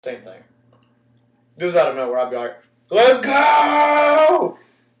Same thing. Just out of nowhere, I'd be like, "Let's go!"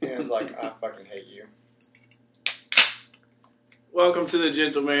 And it's like, I fucking hate you. Welcome to the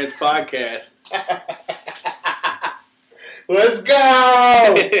Gentleman's Podcast. Let's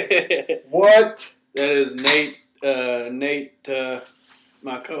go! What? That is Nate.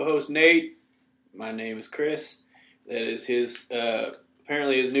 My co-host Nate. My name is Chris. That is his.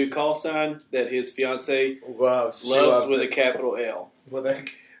 Apparently, his new call sign that his fiance loves with a capital L. With a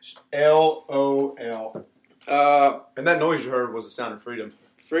LOL. And that noise you heard was the sound of freedom.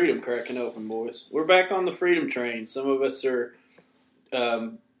 Freedom cracking open, boys. We're back on the freedom train. Some of us are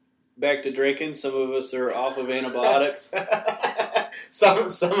back to drinking. Some of us are off of antibiotics. some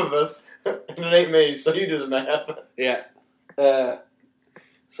of us. And it ain't me, so you do the math. Yeah.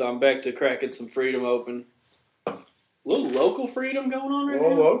 So I'm back to cracking some freedom open. A little local freedom going on right now.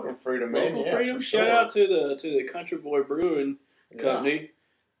 Local freedom, man. Local freedom. Shout out to the Country Boy Brewing Company.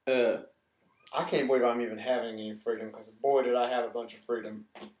 I can't believe I'm even having any freedom because boy did I have a bunch of freedom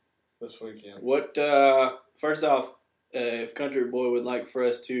this weekend. What? First off, if Country Boy would like for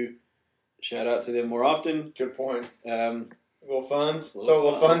us to shout out to them more often. Good point. Little funds. Throw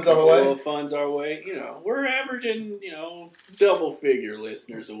Little funds our way. Little funds our way. You know, we're averaging, double figure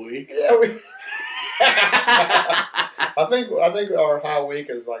listeners a week. Yeah, I think our high week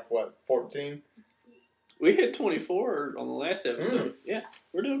is like, 14? We hit 24 on the last episode. Yeah,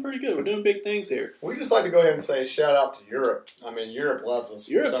 we're doing pretty good. We're doing big things here. We just like to go ahead and say shout out to Europe. I mean, Europe loves us.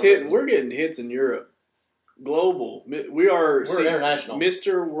 Europe's hitting. We're getting hits in Europe. Global. We're international.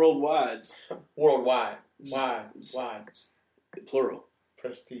 Mr. Worldwides. Worldwide. Wide. Plural.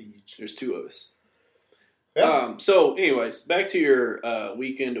 Prestige. There's two of us. Yeah. So, anyways, back to your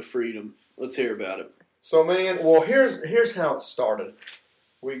weekend of freedom. Let's hear about it. So, man, here's how it started.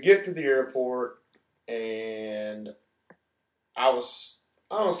 We get to the airport, and I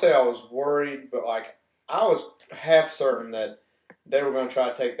don't say I was worried, but I was half certain that they were going to try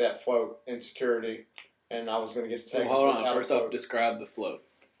to take that float in security, and I was going to get to Texas. Well, hold on. First off, describe the float.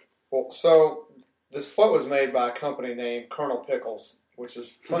 Well, so this float was made by a company named Colonel Pickles, which is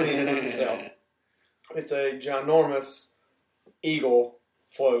funny in itself. It's a ginormous eagle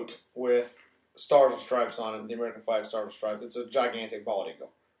float with stars and stripes on it, the American flag stars and stripes. It's a gigantic bald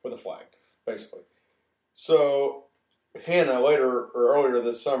eagle with a flag, basically. So Hannah earlier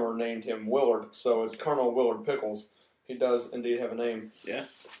this summer named him Willard, so it's Colonel Willard Pickles. He does indeed have a name. Yeah.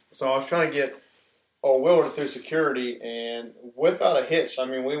 So I was trying to get Willard through security, and without a hitch, I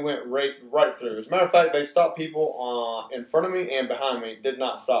mean, we went right through. As a matter of fact, they stopped people in front of me and behind me. Did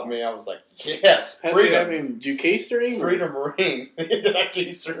not stop me. I was like, yes, freedom. Did you keister him? Freedom rings. Did I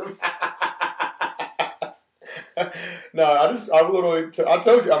keister him? No, I literally, I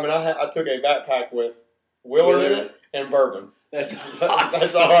told you, I mean, I took a backpack with Willard in it and bourbon. That's awesome.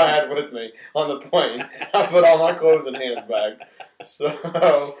 That's all I had with me on the plane. I put all my clothes in Hannah's bag. So,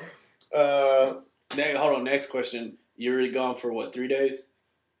 hold on, next question. You were gone for what, 3 days?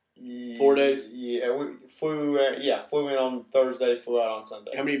 4 days? Yeah, we flew in on Thursday, flew out on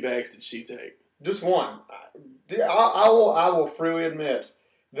Sunday. How many bags did she take? Just one. I will freely admit,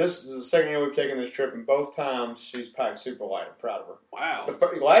 this is the second year we've taken this trip, and both times she's packed super light. I'm proud of her. Wow.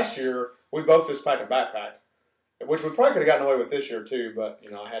 Last year, we both just packed a backpack, which we probably could have gotten away with this year too, but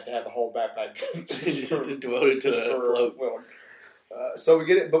I had to have the whole backpack just devoted to a float. So we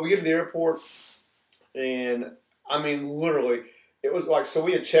get to the airport, and I mean, literally, it was like, so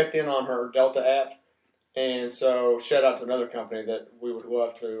we had checked in on her Delta app, and so shout out to another company that we would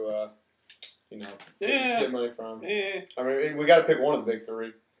love to, get money from. Yeah. I mean, we got to pick one of the big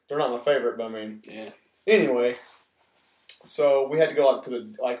three. They're not my favorite, but I mean, yeah. Anyway, so we had to go up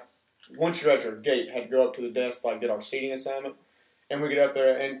to once you're at your gate, had to go up to the desk to get our seating assignment, and we get up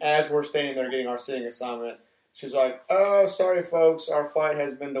there, and as we're standing there getting our seating assignment, she's like, "Oh, sorry, folks, our flight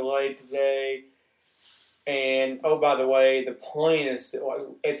has been delayed today. And, oh, by the way, the plane is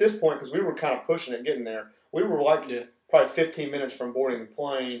still," at this point, because we were kind of pushing it, getting there, we were probably 15 minutes from boarding the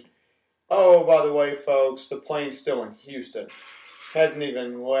plane. "Oh, by the way, folks, the plane's still in Houston. Hasn't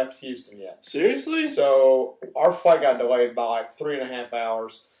even left Houston yet." Seriously? So our flight got delayed by 3.5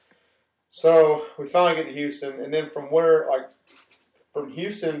 hours. So we finally get to Houston, and then from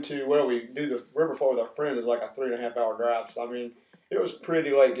Houston to where we do the river float with our friends is like a 3.5 hour drive. So I mean, it was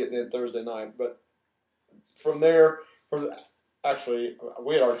pretty late getting in Thursday night. But from there, actually,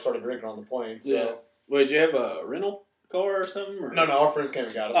 we had already started drinking on the plane. So. Yeah. Wait, did you have a rental car or something? Or? No, our friends came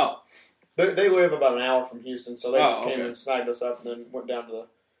and got us. Oh. They live about an hour from Houston, so they just came okay. and snagged us up, and then went down to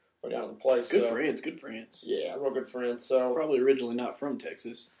the place. Good friends. Yeah, real good friends. So probably originally not from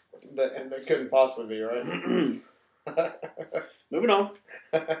Texas. And they couldn't possibly be, right? Moving on.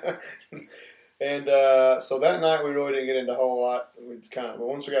 And so that night we really didn't get into a whole lot. We just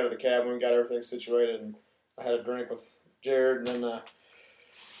once we got to the cabin, we got everything situated, and I had a drink with Jared, and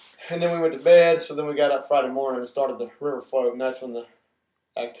then we went to bed. So then we got up Friday morning and started the river float, and that's when the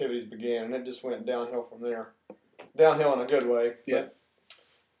activities began, and it just went downhill from there. Downhill in a good way. Yeah.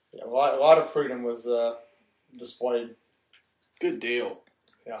 Yeah, a lot of freedom was displayed. Good deal.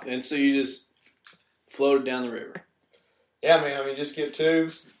 Yeah. And so you just floated down the river. Yeah, I mean, just get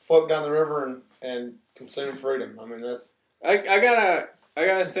tubes, float down the river, and consume freedom. I mean, that's. I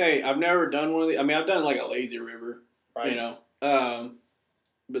gotta say, I've never done one of these. I mean, I've done like a lazy river, right. You know,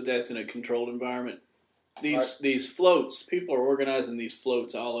 but that's in a controlled environment. These floats, people are organizing these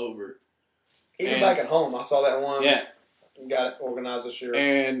floats all over. Even back at home, I saw that one. Yeah. Got it organized this year.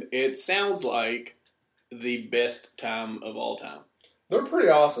 And it sounds like the best time of all time. They're pretty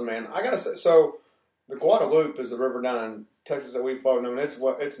awesome, man. I gotta say, so the Guadalupe is the river down in Texas that we float. I mean,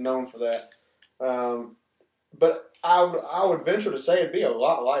 it's known for that. But I would venture to say it'd be a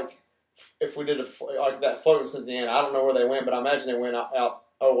lot like if we did like that float in Cynthiana. I don't know where they went, but I imagine they went out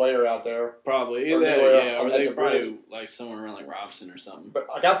later out there. Probably, or they probably like somewhere around like Robson or something. But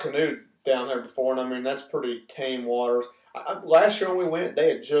I got canoed down there before, and I mean that's pretty tame waters. Last year when we went, they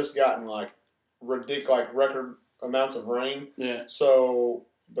had just gotten like ridiculous, like record amounts of rain. Yeah. So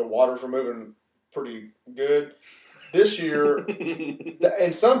the waters were moving pretty good. This year,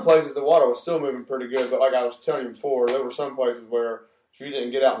 in some places the water was still moving pretty good, but like I was telling you before, there were some places where if you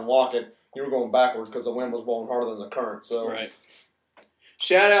didn't get out and walk it, you were going backwards because the wind was blowing harder than the current. So right.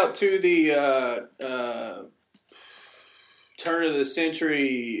 Shout out to the turn of the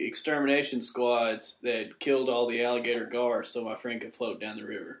century extermination squads that killed all the alligator gar so my friend could float down the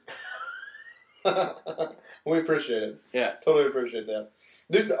river. We appreciate it. Yeah. Totally appreciate that.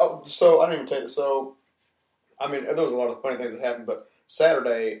 Dude, so I didn't even tell you. So, I mean, there was a lot of funny things that happened, but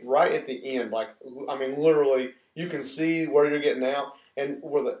Saturday, right at the end, like, I mean, literally, you can see where you're getting out, and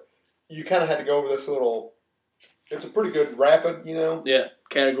you kind of had to go over this little, it's a pretty good rapid, you know? Yeah,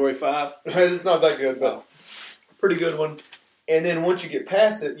 Category 5. It's not that good, but pretty good one. And then once you get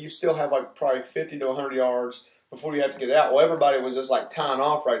past it, you still have like probably 50 to 100 yards before you have to get out. Well, everybody was just like tying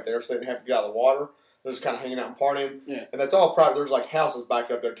off right there so they didn't have to get out of the water. They're just kind of hanging out and partying. Yeah. And that's all private. There's like houses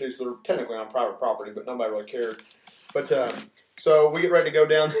back up there too, so they're technically on private property, but nobody really cared. But so we get ready to go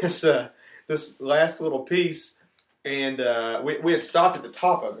down this last little piece, and we had stopped at the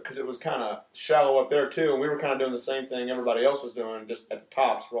top of it because it was kind of shallow up there too, and we were kind of doing the same thing everybody else was doing, just at the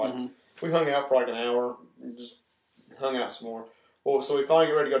tops. We hung out for like an hour, and just hung out some more. Well, so we finally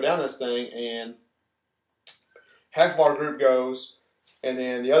get ready to go down this thing, and half of our group goes, and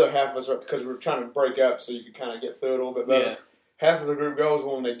then the other half of us, because we were trying to break up so you could kind of get through it a little bit better. Yeah. Half of the group goes.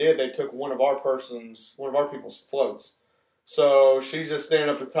 Well, when they did, they took one of our people's floats. So she's just standing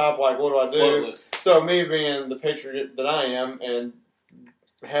up at the top like, what do I do? Floatless. So me being the patriot that I am and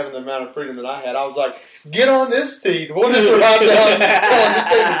having the amount of freedom that I had, I was like, get on this steed. We'll just ride down this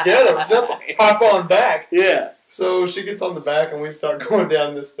thing together. Jump, hop on back. Yeah. So she gets on the back and we start going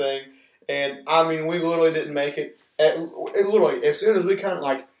down this thing. And, I mean, we literally didn't make it. Literally, as soon as we kind of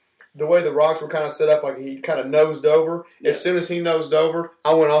like, the way the rocks were kind of set up, like he kind of nosed over. Yeah. As soon as he nosed over,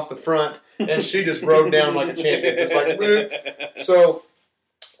 I went off the front, and she just rode down like a champion. Just like, bloop. So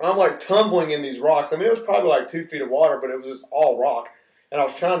I'm like tumbling in these rocks. I mean, it was probably like 2 feet of water, but it was just all rock. And I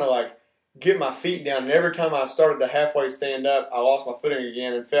was trying to like get my feet down, and every time I started to halfway stand up, I lost my footing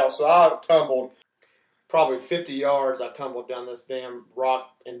again and fell. So I tumbled probably 50 yards. I tumbled down this damn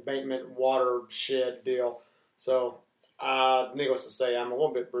rock embankment water shed deal. So. Needless to say, I'm a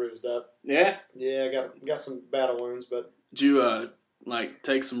little bit bruised up. Yeah? Yeah, I got some battle wounds, but... Did you,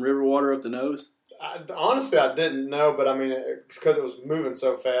 take some river water up the nose? Honestly, I didn't know, but I mean, it's because it was moving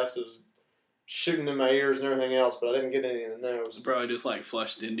so fast, it was shooting in my ears and everything else, but I didn't get any in the nose. Probably just,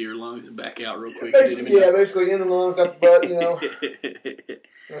 flushed into your lungs and back out real quick. Basically in the lungs, out the butt, you know.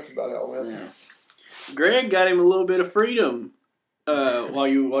 That's about how it went. Yeah. Greg got him a little bit of freedom. While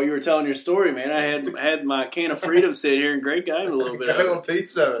you were telling your story, man, I had my can of freedom sit here, and Greg got him a little bit of it. A little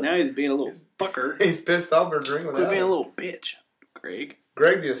piece of it. Now he's being a little fucker. He's pissed off for drinking. Quit being a little bitch, Greg.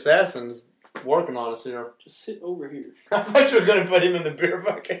 Greg the assassin's working on us here. Just sit over here. I thought you were going to put him in the beer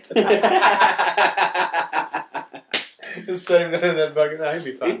bucket. Just set him in that bucket. Nah, he'd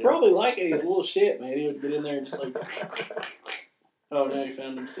be fine. He'd probably like it. He's a little shit, man. He would get in there and just like... Oh, now he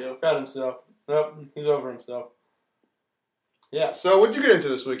found himself. Nope, he's over himself. Yeah, so what'd you get into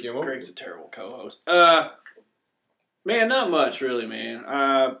this weekend? Greg's a terrible co-host. Man, not much really, man.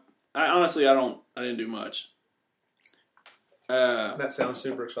 I honestly, I didn't do much. That sounds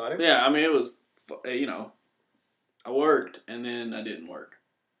super exciting. Yeah, I mean, it was, I worked, and then I didn't work.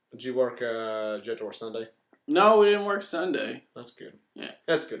 Did you work? Did you have to work Sunday? No, we didn't work Sunday. That's good. Yeah.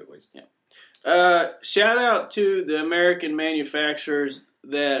 That's good at least. Yeah. Shout out to the American manufacturers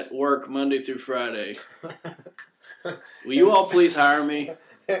that work Monday through Friday. Will you all please hire me?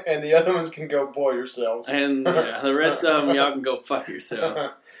 And the other ones can go boil yourselves. And the rest of them, y'all can go fuck yourselves.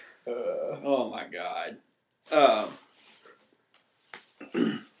 Oh my God.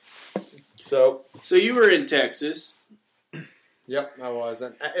 So you were in Texas. Yep, I was.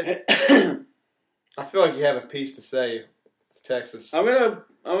 And I feel like you have a piece to say, Texas. I'm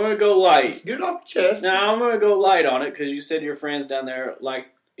gonna go light. Just get it off the chest. Now I'm gonna go light on it because you said your friends down there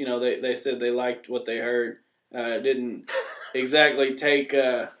they said they liked what they heard. Didn't exactly take.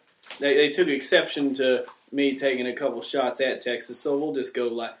 They took exception to me taking a couple shots at Texas, so we'll just go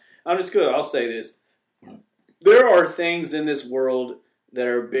light. I'll say this: there are things in this world that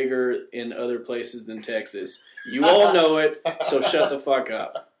are bigger in other places than Texas. You all know it, so shut the fuck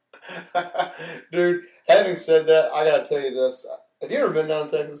up. Dude, having said that, I gotta tell you this. Have you ever been down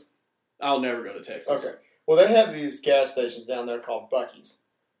to Texas? I'll never go to Texas. Okay. Well, they have these gas stations down there called Buc-ee's.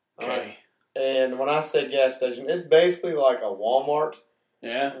 Okay. Right? And when I say gas station, it's basically like a Walmart.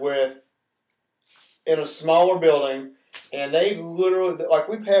 Yeah. In a smaller building, and they literally, like,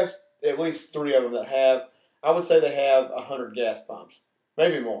 we passed at least 3 of them that have, I would say they have 100 gas pumps.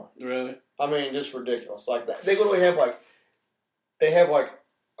 Maybe more. Really? I mean, just ridiculous. Like that. They literally have a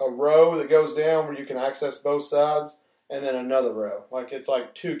row that goes down where you can access both sides, and then another row. Like it's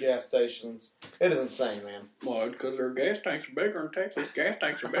like 2 gas stations. It is insane, man. Well, because their gas tanks are bigger in Texas. Gas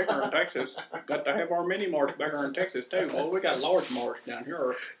tanks are bigger in Texas. Got to have our mini marts bigger in Texas too. Well, we got large marts down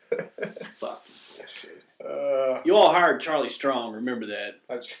here. Fuck that shit. You all hired Charlie Strong. Remember that?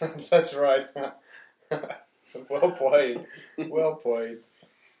 That's right. Well played. Well played.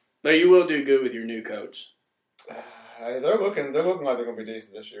 But you will do good with your new coach. They're looking like they're going to be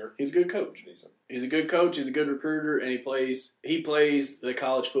decent this year. He's a good coach. Decent. He's a good coach. He's a good recruiter, and he plays the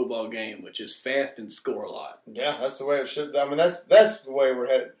college football game, which is fast and score a lot. Yeah, that's the way it should. I mean, that's the way we're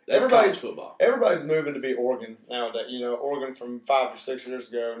headed. That's college football. Everybody's moving to be Oregon nowadays. You know, Oregon from 5 or 6 years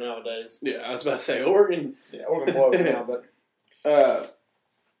ago nowadays. Yeah, I was about to say Oregon. Yeah, Oregon blows now, but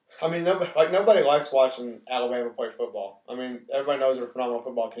I mean, nobody likes watching Alabama play football. I mean, everybody knows they're a phenomenal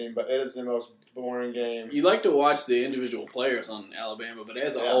football team, but it is the most boring game. You like to watch the individual players on Alabama, but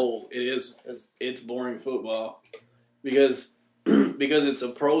as a whole, it's boring football because it's a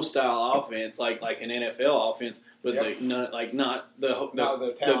pro style offense, like an NFL offense, but not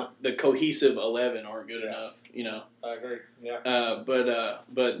the cohesive 11 aren't good enough. You know. I agree. Yeah.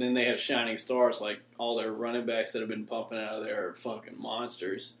 But then they have shining stars like all their running backs that have been pumping out of there are fucking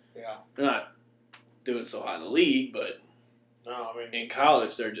monsters. Yeah. They're not doing so high in the league, but no, I mean in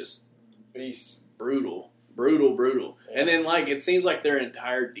college they're just beasts. Brutal. Yeah. And then it seems like their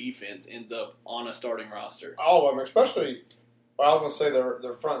entire defense ends up on a starting roster. All of them, especially. Well, I was going to say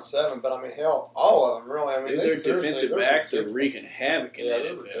their front 7, but I mean, hell, all of them really. I mean, their defensive backs are wreaking havoc in the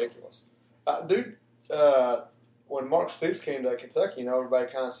NFL. They're ridiculous. When Mark Stoops came to Kentucky, everybody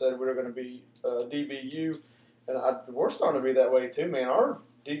kind of said we were going to be DBU, and we're starting to be that way too, man. Our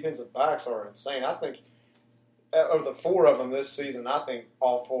defensive backs are insane. I think of the 4 of them this season, I think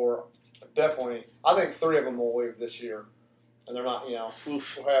all 4 definitely. I think 3 of them will leave this year, and they're not.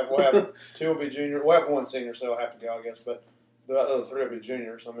 We'll have 2 will be junior. We'll have 1 senior, so I'll have to go, I guess. But the other 3 will be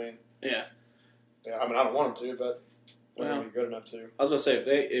juniors. I mean, yeah. I mean, I don't want them to, but they're going to be good enough to. I was going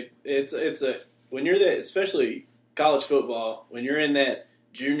to say when you're that, especially college football, when you're in that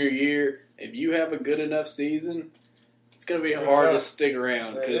junior year, if you have a good enough season, it's going to be hard to stick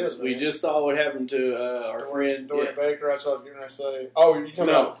around because we just saw what happened to our friend Dorian Baker. That's what I was going to say. Oh, you talking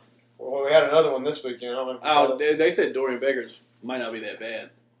about? Well, we had another one this weekend. I don't know they said Dorian Baker's might not be that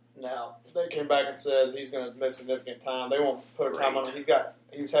bad. No, they came back and said he's going to miss significant time. They won't put a time on him.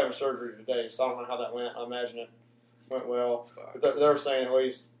 He was having surgery today, so I don't know how that went. I imagine it went well. But they were saying at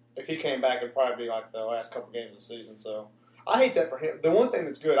least if he came back, it'd probably be like the last couple games of the season. So I hate that for him. The one thing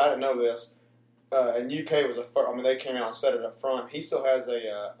that's good, I didn't know this, and UK was they came out and said it up front. He still has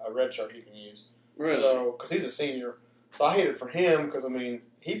a red shirt he can use. Really? So because he's a senior, so I hate it for him because I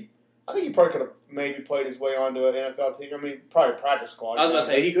think he probably could have maybe played his way onto an NFL team. I mean, probably practice squad. I was about to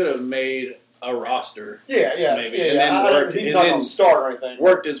say he could have made a roster. Yeah, maybe, and then he's not going to start or anything.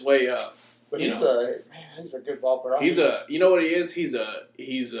 Worked his way up. But he's a good ball player. You know what he is? He's a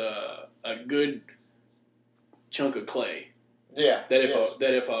good chunk of clay. Yeah. That if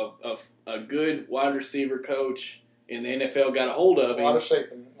a good wide receiver coach in the NFL got a hold of him, a lot of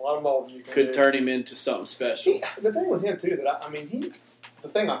shaping, a lot of molding, could turn him into something special. The thing with him too the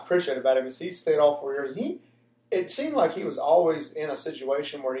thing I appreciate about him is he stayed all 4 years. it seemed like he was always in a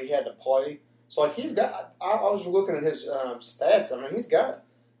situation where he had to play. So like he's got. I was looking at his stats. I mean,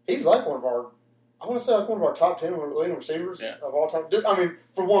 he's like one of our. I want to say like one of our top 10 leading receivers of all time. I mean,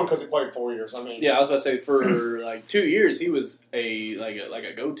 for one, because he played 4 years. I mean, yeah, I was about to say for like 2 years he was a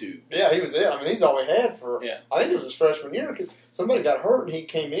go-to. Yeah, he was it. I mean, he's all we had for. Yeah. I think it was his freshman year because somebody got hurt and he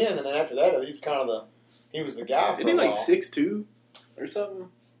came in, and then after that he was kind of he was the guy. Isn't he like 6'2" or something?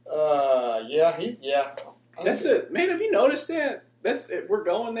 Yeah. That's it, man. Have you noticed that? We're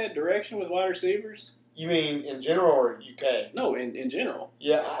going that direction with wide receivers. You mean in general or UK? No, in general.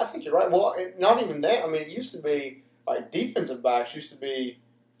 Yeah, I think you're right. Well, not even that. I mean, it used to be like defensive backs used to be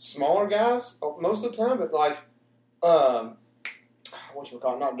smaller guys most of the time, but like,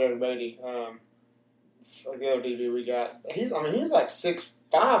 whatchamacallit, not Darren Beatty. The other DB we got. He's like 6'5"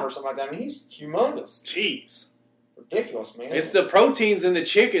 or something like that. I mean, he's humongous. Jeez. Ridiculous, man. It's the proteins in the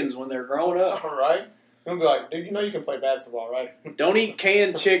chickens when they're growing up. All right. You'll be like, dude, you know you can play basketball, right? Don't eat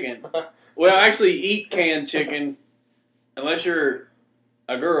canned chicken. Well, actually, eat canned chicken. Unless you're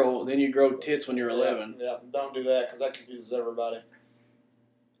a girl, then you grow tits when you're 11. Yeah, don't do that because that confuses everybody.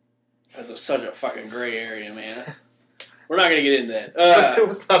 That's such a fucking gray area, man. We're not going to get into that.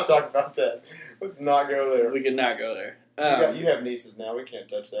 Let's not talk about that. Let's not go there. We could not go there. You have nieces now. We can't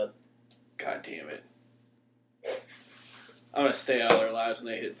touch that. God damn it. I'm going to stay out of their lives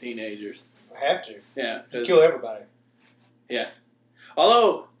when they hit teenagers. I have to. Yeah. You kill everybody. Yeah.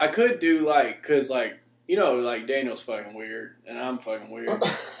 Although, I could do, because, Daniel's fucking weird, and I'm fucking weird.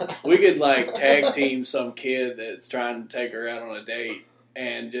 We could, tag team some kid that's trying to take her out on a date,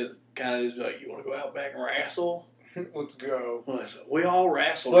 and just kind of just be like, you want to go out back and wrestle? Let's go. We all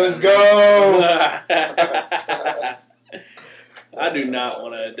wrestle. Let's go! I do not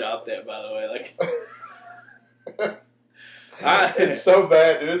want to adopt that, by the way. It's so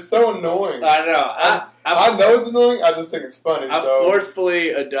bad, dude. It's so annoying. I know. I know it's annoying. I just think it's funny. I forcefully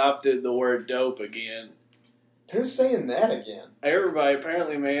adopted the word dope again. Who's saying that again? Everybody,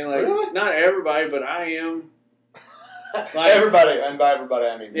 apparently, man. Really? Not everybody, but I am. Everybody, and by everybody,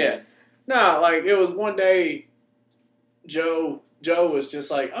 I mean yeah. No, it was one day. Joe was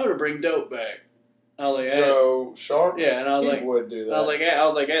just like, I'm gonna bring dope back. I was like, Joe Sharp. Yeah, and I was he would do that. I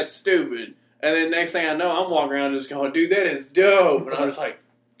was like, that's stupid. And then next thing I know, I'm walking around just going, dude, that is dope. And I'm just like,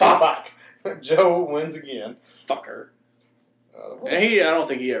 fuck. Joe wins again. Fucker. And I don't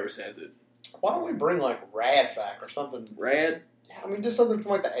think he ever says it. Why don't we bring Rad back or something? Rad? Yeah, I mean just something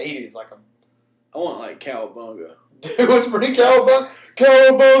from the 80s, I want Cowabunga. Dude, let's bring Cowabunga.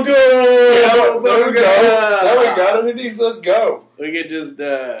 Cowabunga! There we go. There we got it. Let's go. We could just,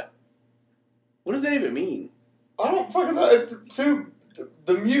 what does that even mean? I don't fucking know.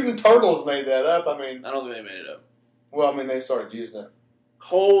 The Mutant Turtles made that up. I mean, I don't think they made it up. Well, I mean, they started using it.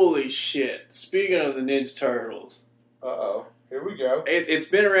 Holy shit. Speaking of the Ninja Turtles. Uh-oh. Here we go. It's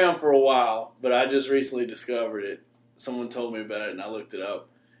been around for a while, but I just recently discovered it. Someone told me about it, and I looked it up.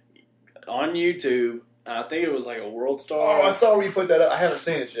 On YouTube, I think it was a World Star. Oh, I saw where you put that up. I haven't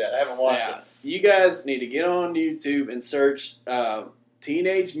seen it yet. I haven't watched it. You guys need to get on YouTube and search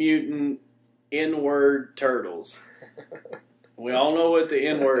Teenage Mutant N-Word Turtles. We all know what the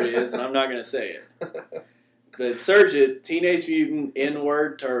N-word is, and I'm not going to say it. But search it, Teenage Mutant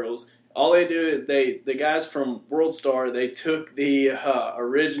N-Word Turtles. All they do is the guys from World Star, they took the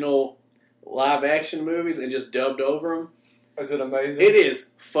original live-action movies and just dubbed over them. Is it amazing? It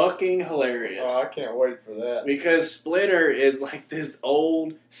is fucking hilarious. Oh, I can't wait for that. Because Splinter is this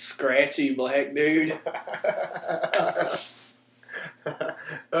old, scratchy black dude.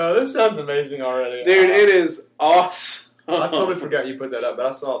 This sounds amazing already. Dude, it is awesome. I totally forgot you put that up, but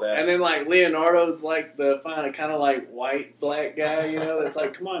I saw that. And then Leonardo's the kind of white black guy, that's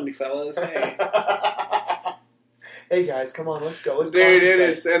come on, you fellas, hey. Hey guys, come on, let's go. Let's Dude, it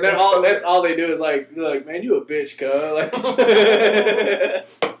is, and that's all they do is they're like, man, you a bitch, cuz.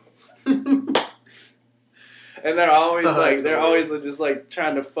 And they're always always just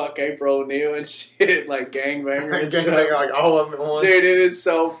trying to fuck April O'Neil and shit, gangbanger and stuff. All of them at once. Dude, it is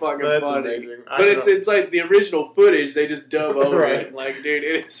so fucking funny. Amazing. But it's the original footage, they just dub over right. it. Dude,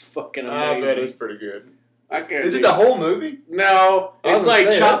 it is fucking amazing. I bet it's pretty good. I can't. Is it the whole movie? No, it's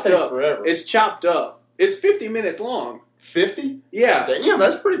chopped up. Forever. It's chopped up. It's 50 minutes long. 50? Yeah. Damn,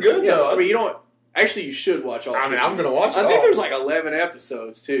 that's pretty good though. But you don't. Actually, you should watch all. I mean, I'm gonna watch it. I think there's 11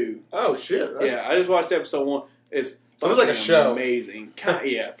 episodes too. Oh shit! Yeah, I just watched episode 1. It's like a show. Amazing.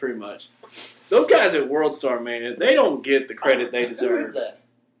 Yeah, pretty much. Those guys at World Star, man, they don't get the credit they deserve. Who is that?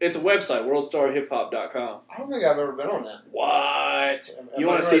 It's a website, worldstarhiphop.com. I don't think I've ever been on that. What? You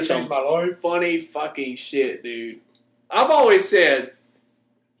want to see some funny fucking shit, dude? I've always said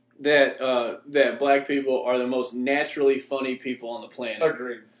that black people are the most naturally funny people on the planet.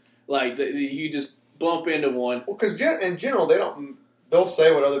 Agreed. Like you just bump into one. Well, because in general they'll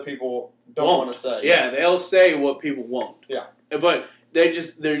say what other people don't want to say. Yeah, they'll say what people won't. Yeah, but they're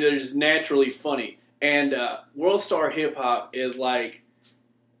just naturally funny. And World Star Hip Hop is like,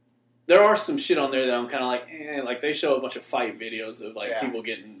 there are some shit on there that I'm kind of like, like they show a bunch of fight videos of like people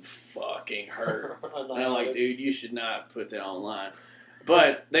getting fucking hurt. And I'm like, dude, you should not put that online.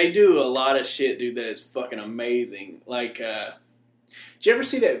 But they do a lot of shit, dude, that is fucking amazing. Like, did you ever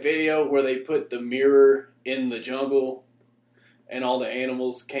see that video where they put the mirror in the jungle and all the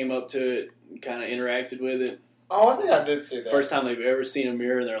animals came up to it and kind of interacted with it? Oh, I think I did see that. First time they've ever seen a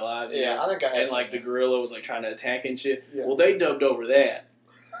mirror in their lives. Yeah, I think I have. And like the gorilla was like trying to attack and shit. Yeah. Well, they dubbed over that.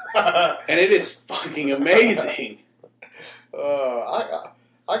 And it is fucking amazing. I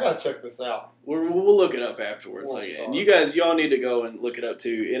gotta check this out. We'll look it up afterwards. And y'all need to go and look it up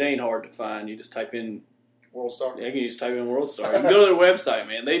too. It ain't hard to find. You just type in World Star. Yeah, you can just type in World Star. You can go to their website,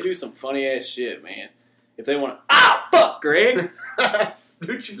 man. They do some funny ass shit, man. If they want to, fuck, Greg.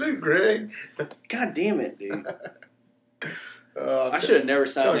 Lucha Blue, Greg. God damn it, dude. I should have never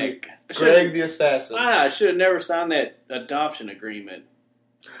signed that. Greg the Assassin. I should have never signed that adoption agreement.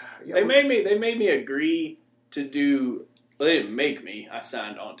 Yeah, they made me agree to do. Well, they didn't make me. I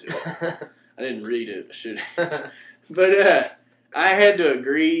signed on to it. I didn't read it. I should have. But I had to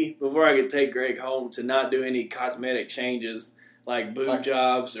agree before I could take Greg home to not do any cosmetic changes like boob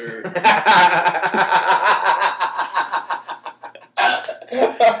jobs or.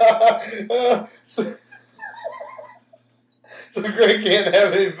 So Greg can't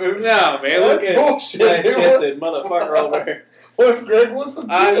have any boobs? No, man. Look at that chested motherfucker over there. What if Greg wants some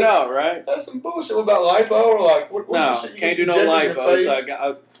boobs? I know, right? That's some bullshit. What about lipo or like what's the shit you can't do no lipo.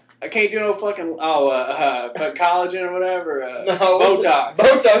 So I can't do no fucking collagen or whatever. Botox.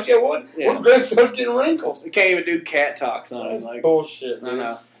 Botox. Yeah. What if Greg starts getting wrinkles? You can't even do cat talks on That's it. Like bullshit. I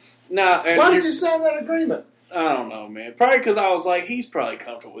know. No. Why did you sign that agreement? I don't know, man. Probably because I was like, he's probably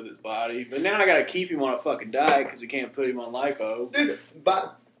comfortable with his body, but now I got to keep him on a fucking diet because we can't put him on lipo. Dude, by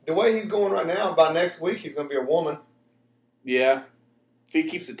the way he's going right now, by next week he's going to be a woman. Yeah. If he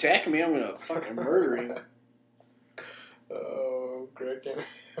keeps attacking me, I'm going to fucking murder him. Oh, Greg can't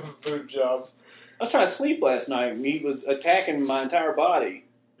have boob jobs. I was trying to sleep last night, and he was attacking my entire body.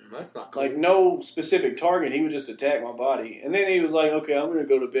 That's not cool. Like, no specific target. He would just attack my body. And then he was like, okay, I'm going to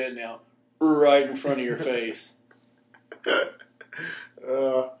go to bed now. Right in front of your face.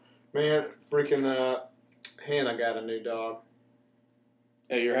 Man, freaking Hannah got a new dog.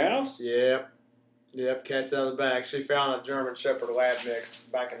 At your house? Yep, cat's out of the bag. She found a German Shepherd Lab mix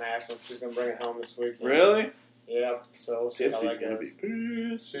back in Ashland. She's going to bring it home this weekend. Really? Yep, so we'll see how Tipsy's that goes. Gonna be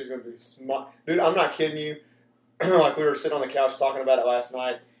pissed. She's going to be smart. Dude, I'm not kidding you. Like, we were sitting on the couch talking about it last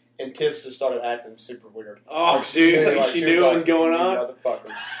night, and Tips just started acting super weird. Oh, like, dude, she knew what was going on?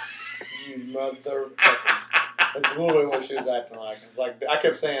 Motherfuckers. You motherfuckers. That's literally what she was acting like. It's like I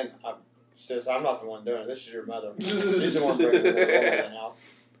kept saying, sis, I'm not the one doing it. This is your mother. She's the one bringing the woman in the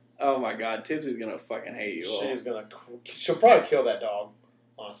house. Oh my god, Tipsy's gonna fucking hate you all. She'll probably kill that dog,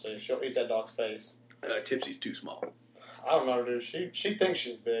 honestly. She'll eat that dog's face. Tipsy's too small. I don't know, dude. She thinks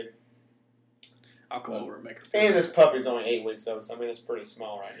she's big. I'll come over and make her. And this puppy's only 8 weeks old, so I mean, it's pretty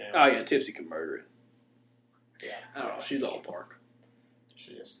small right now. Oh yeah, Tipsy can murder it. Yeah. I don't know, she's all bark.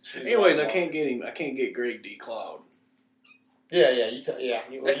 She is. Anyways, I can't get Greg declawed. Yeah, you told me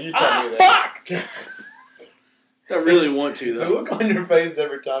that. Fuck! I really want to, though. The look on your face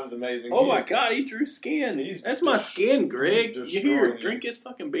every time is amazing. Oh my god, he drew skin. That's my skin, Greg. You here? Drink his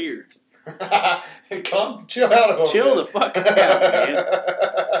fucking beer. Come, chill out a little Chill bit. the fuck out,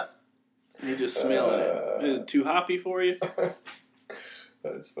 man. You just smelling it. Is it too hoppy for you?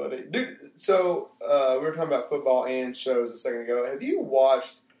 That's funny. Dude, so we were talking about football and shows a second ago. Have you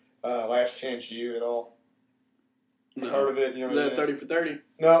watched Last Chance U at all? No. Heard of it? You know Is that 30 for 30?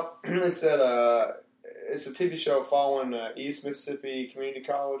 No. It's it's a TV show following East Mississippi Community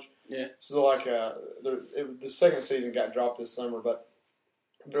College. Yeah. So like the second season got dropped this summer, but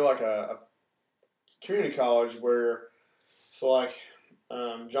they're like a community college where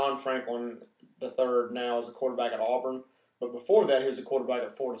John Franklin III now is a quarterback at Auburn. But before that, he was a quarterback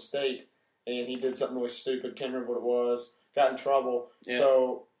at Florida State, and he did something really stupid. Can't remember what it was. Got in trouble. Yeah.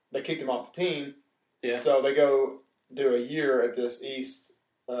 So they kicked him off the team. Yeah. So they go do a year at this East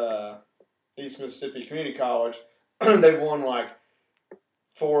Mississippi Community College. They won like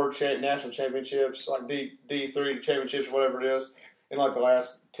 4 national championships, like D3 championships, whatever it is, in like the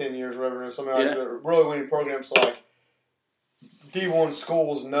last 10 years, whatever it is. Something like that. Really winning program. So like D1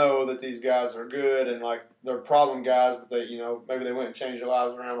 schools know that these guys are good and like they're problem guys, but they maybe they went and changed their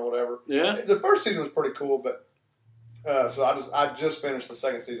lives around or whatever. Yeah. The first season was pretty cool, but so I just finished the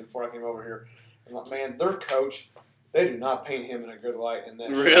second season before I came over here. And like, man, their coach, they do not paint him in a good light in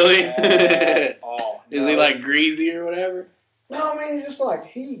that. Really? At all. Is he like greasy or whatever? No, man, he's just like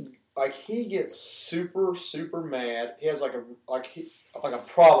he gets super mad. He has like a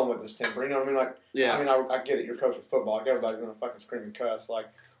problem with his temper. You know what I mean? Like, yeah. I mean, I get it. You're coaching football. Like everybody's gonna fucking scream and cuss. Like,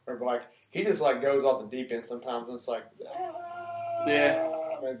 whatever. Like he just like goes off the deep end sometimes, and it's like,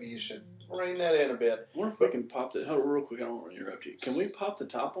 maybe you should rein that in a bit. I wonder if we can pop the. Hold on, real quick. I don't want to interrupt you. Can we pop the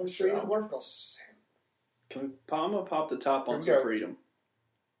top on Sure. Freedom? I wonder if I'll say. Can we? I'm gonna pop the top on Here we some go. Freedom.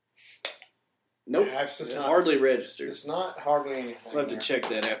 Nope. It's just not, hardly registered. It's not hardly anything. We'll have to check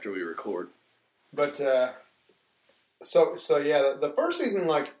that after we record. But so yeah, the first season,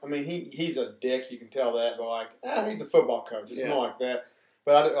 like, I mean, he's a dick. You can tell that, but like, he's a football coach. It's more like that.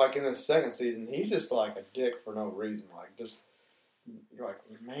 But like in the second season, he's just like a dick for no reason. Like, just you're like,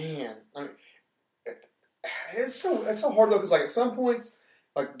 man, I mean, it's so hard though. Because like at some points,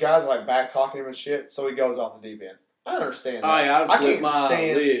 like guys are like back talking him and shit, so he goes off the deep end. I understand that. Oh, yeah, I'd flip my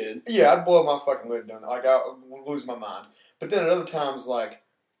stand, lid. Yeah, I'd blow my fucking lid down. Like, I would lose my mind. But then at other times, like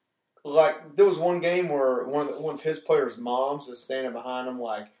there was one game where one of his players' moms is standing behind him,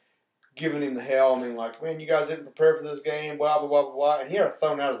 like, giving him the hell. I mean, like, man, you guys didn't prepare for this game, blah, blah, blah, blah, blah. And he had her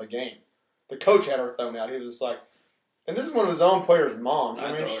thrown out of the game. The coach had her thrown out. He was just like, and this is one of his own players' moms.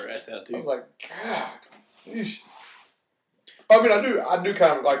 I'd throw her ass out, too. I was like, God. Eesh. I mean, I do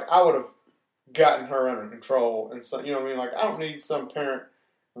kind of, like, I would have gotten her under control. And so, you know what I mean? Like, I don't need some parent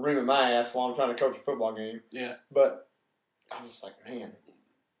reaming my ass while I'm trying to coach a football game. Yeah. But I was like, man,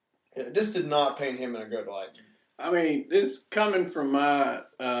 it just did not paint him in a good light. I mean, this coming from my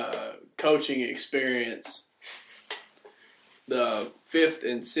coaching experience, the 5th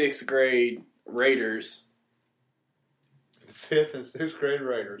and 6th grade Raiders. The 5th and 6th grade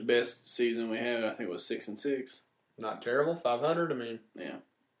Raiders. Best season we had, I think it was 6-6. Not terrible. 500, I mean. Yeah.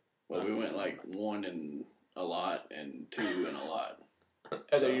 Well, we went like 1 and a lot and 2 and a lot.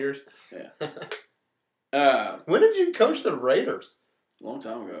 Other years? Yeah. When did you coach the Raiders? A long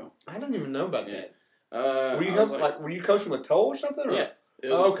time ago. I didn't even know about that. Were Were you coaching with Toll or something? Or? Yeah.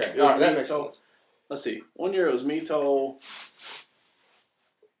 Okay. All right, that makes sense. Let's see. One year it was me, Toll.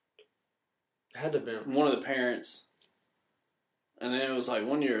 Had to have been. One of the parents. And then it was like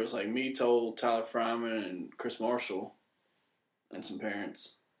 1 year it was like me, Toll, Tyler Fryman, and Chris Marshall. And some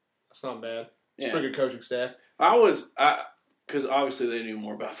parents. That's not bad. It's Yeah. pretty good coaching staff. Because obviously they knew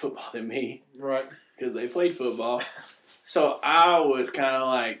more about football than me. Right. Because they played football. So I was kind of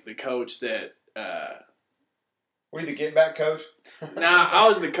like the coach that... Were you the get back coach? I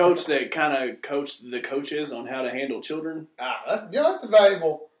was the coach that kind of coached the coaches on how to handle children. That's a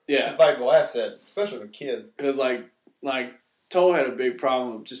valuable. Yeah. It's a valuable asset, especially with kids. Because like Toll had a big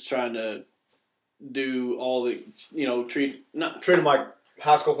problem of just trying to do all the, treat them like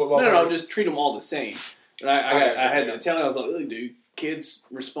high school football. No, just treat them all the same. And I had to tell him, I was like, look, dude, kids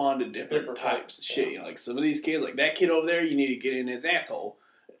respond to different types of shit. Yeah. Like some of these kids, like that kid over there, you need to get in his asshole.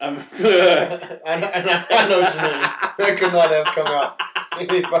 I know what you mean. That could not have come out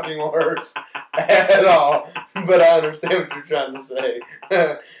any fucking words at all. But I understand what you're trying to say.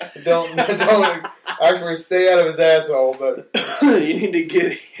 Don't actually stay out of his asshole. But you need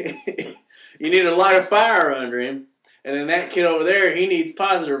to you need to light a fire under him. And then that kid over there, he needs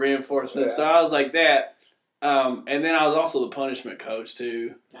positive reinforcement. Yeah. So I was like that. And then I was also the punishment coach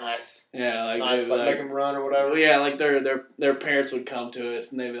too. Nice. Yeah, like make them run or whatever. Well, yeah, like their parents would come to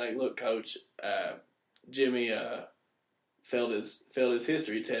us and they'd be like, "Look, coach, Jimmy failed his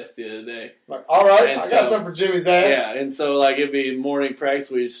history test the other day." Like, all right, I got something for Jimmy's ass. Yeah, and so like it'd be morning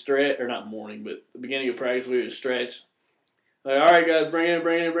practice, we'd stretch, or not morning, but the beginning of practice we would stretch. Like, all right, guys, bring it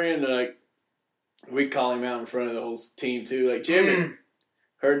in. And like we'd call him out in front of the whole team too. Like, Jimmy,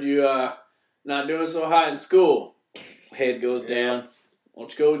 heard you not doing so hot in school. Head goes down. Why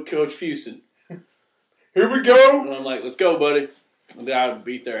don't you go with Coach Fusen? Here we go. And I'm like, let's go, buddy. And then I would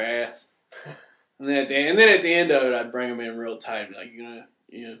beat their ass. And then at the end of it, I'd bring them in real tight. And be like,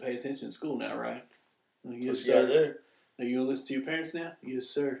 you gonna pay attention in school now, right? Like, yes, sir. Do. Are you gonna listen to your parents now? Yes,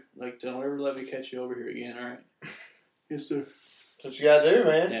 sir. Like, don't ever let me catch you over here again, all right? Yes, sir. That's what you gotta do,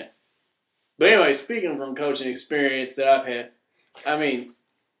 man. Yeah. But anyway, speaking from coaching experience that I've had, I mean,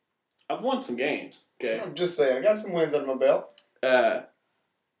 I've won some games. Okay, I'm just saying, I got some wins under my belt.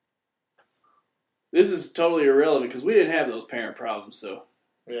 This is totally irrelevant because we didn't have those parent problems. So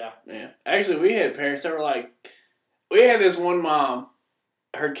yeah. Actually, we had parents that were like, we had this one mom.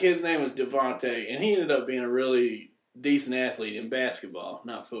 Her kid's name was Devontae, and he ended up being a really decent athlete in basketball,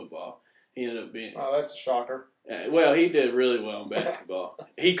 not football. He ended up being. Oh, that's a shocker. Well, he did really well in basketball.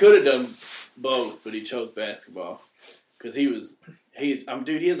 He could have done both, but he chose basketball because he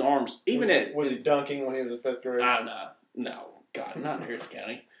has arms. Even was he dunking when he was in 5th grade? No, God, not in Harris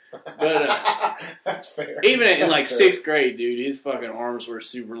County. But that's fair. Even in like 6th grade, dude, his fucking arms were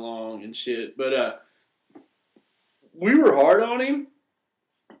super long and shit. But we were hard on him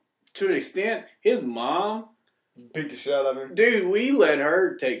to an extent. His mom beat the shit out of him. Dude, we let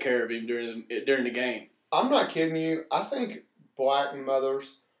her take care of him during the game. I'm not kidding you. I think black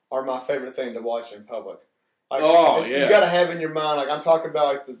mothers are my favorite thing to watch in public. Like, yeah. You got to have in your mind, like I'm talking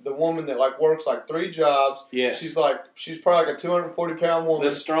about, like the woman that like works like 3 jobs. Yes. She's probably like a 240-pound woman.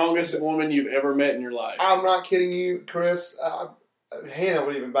 The strongest woman you've ever met in your life. I'm not kidding you, Chris. Hannah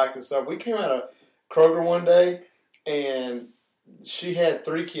would even back this up. We came out of Kroger one day, and she had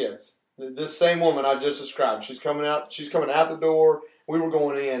 3 kids. This same woman I just described. She's coming out the door. We were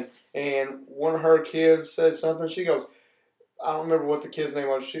going in, and one of her kids said something. She goes, I don't remember what the kid's name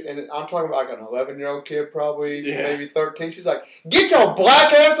was. And I'm talking about like an 11-year-old kid, probably maybe 13. She's like, "Get your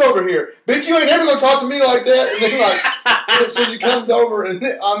black ass over here, bitch! You ain't ever gonna talk to me like that." And then like, so she comes over, and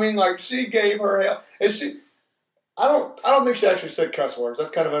then, I mean, like she gave her hell, and I don't think she actually said cuss words.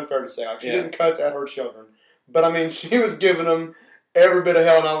 That's kind of unfair to say. Like she didn't cuss at her children, but I mean, she was giving them every bit of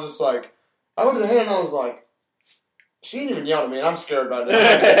hell, and I was just like, I looked at her and I was like, she didn't even yell at me, and I'm scared right now.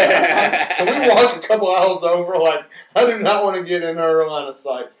 And we walked a couple aisles over, like, I do not want to get in her line of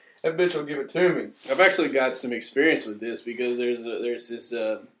sight. That bitch will give it to me. I've actually got some experience with this because there's this,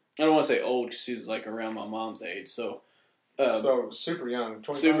 I don't want to say old because she's like around my mom's age, so super young.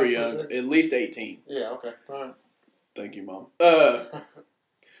 Super young, 26? At least 18. Yeah, okay. All right. Thank you, Mom.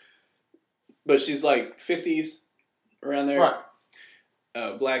 But she's like 50s, around there. Right.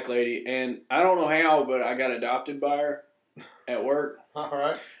 Black lady, and I don't know how, but I got adopted by her at work. All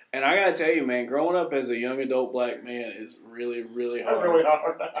right. And I gotta tell you, man, growing up as a young adult black man is really, really hard. Really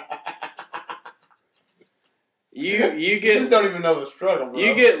hard. You get you just don't even know the struggle, bro.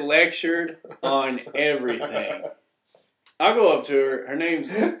 You get lectured on everything. I'll go up to her. Her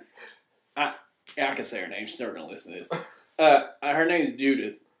name's I can say her name. She's never gonna listen to this. Her name's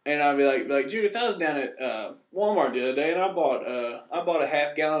Judith. And I'd be like, Judith, I was down at Walmart the other day, and I bought a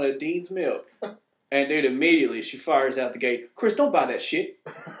half gallon of Dean's milk. And dude, immediately she fires out the gate, Chris, don't buy that shit.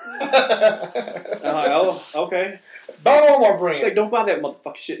 I'm like, oh, okay. Buy Walmart brand. She's like, don't buy that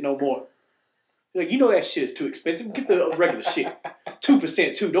motherfucking shit no more. She's like, you know that shit is too expensive. Get the regular shit.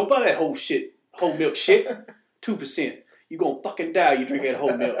 2% too. Don't buy that whole milk shit. 2%. You gonna fucking die. You drink that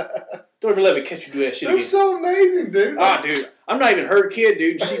whole milk. Don't ever let me catch you do that shit They're again. so amazing, dude. Dude, I'm not even her kid,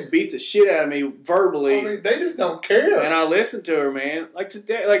 dude. She beats the shit out of me verbally. I mean, they just don't care. And I listen to her, man.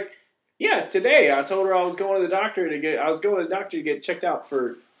 Today I told her I was going to the doctor to get checked out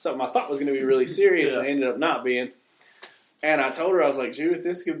for something I thought was going to be really serious and ended up not being. And I told her, I was like, Judith,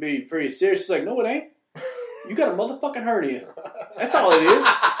 this could be pretty serious. She's like, no, it ain't. You got a motherfucking hernia. That's all it is.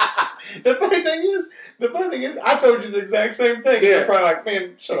 The funny thing is, I told you the exact same thing. You're probably like,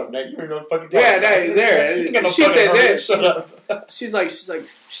 man, shut up, Nate. You don't know what the fucking talking about. There. She said that. Shut up. She's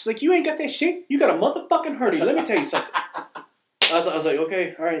like, you ain't got that shit. You got a motherfucking hernia. Let me tell you something. I was like,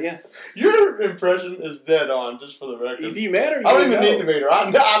 okay, all right, yeah. Your impression is dead on, just for the record. If you met her, I don't even need to meet her. I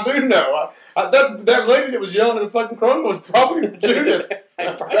do know. That lady that was yelling at the fucking Kroger was probably Judith.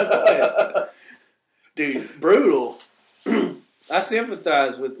 Probably was. Dude, brutal. I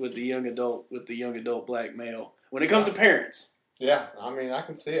sympathize with the young adult black male when it comes to parents. Yeah, I mean, I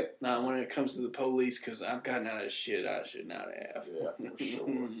can see it. Not when it comes to the police, because I've gotten out of shit I should not have. Yeah, for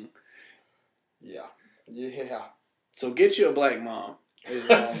sure. Yeah. So get you a black mom, is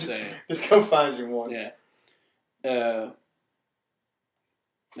what I'm saying. Just go find you one. Yeah. And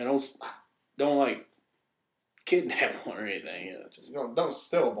don't like kidnap one or anything. You know, just don't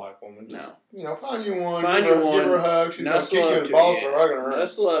steal a black woman. Just, no. Find you one. Give her a hug. She's gonna kick you in the balls for hugging her.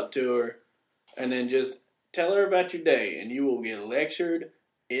 Nestle up to her, and then just tell her about your day, and you will get lectured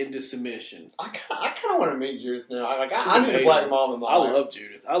into submission. I kind of want to meet Judith now. I need a black mom in my life. I love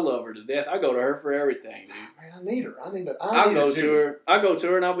Judith. I love her to death. I go to her for everything, dude. Man, I need her. I go to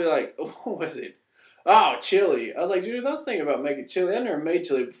her, and I'll be like, oh, what is it? Oh, chili. I was like, Judith, I was thinking about making chili. I never made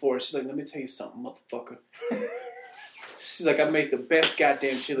chili before. She's like, let me tell you something, motherfucker. She's like, I make the best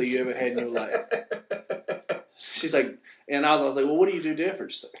goddamn chili you ever had in your life. She's like, and I was like, well, what do you do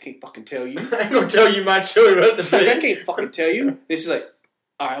different? She's like, I can't fucking tell you. I ain't gonna tell you my chili recipe. She's like, I can't fucking tell you. And she's like,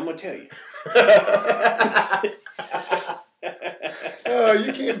 all right, I'm gonna tell you. Oh,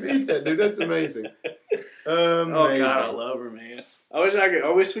 you can't beat that, dude. That's amazing. Oh God, I love her, man.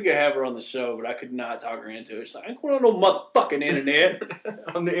 I wish we could have her on the show, but I could not talk her into it. She's like, I ain't going on no motherfucking internet.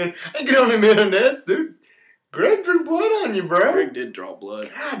 I get on the internet, dude. Greg drew blood on you, bro. Greg did draw blood.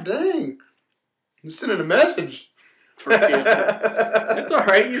 God dang. I'm sending a message. For him. That's all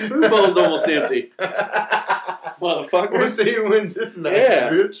right. Your food bowl's almost empty. Motherfucker. We'll see who wins this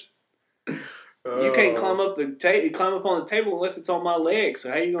match, bitch. You can't climb up on the table unless it's on my leg. So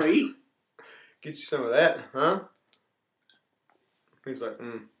how you gonna eat? Get you some of that, huh? He's like,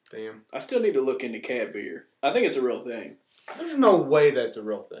 damn. I still need to look into cat beer. I think it's a real thing. There's no way that's a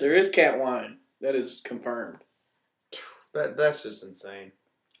real thing. There is cat wine. That is confirmed. That's just insane.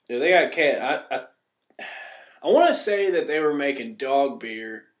 Yeah, they got cat. I want to say that they were making dog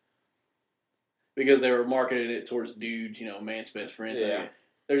beer because they were marketing it towards dudes, man's best friend. Yeah.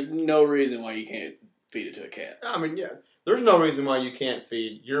 There's no reason why you can't feed it to a cat. I mean, yeah. There's no reason why you can't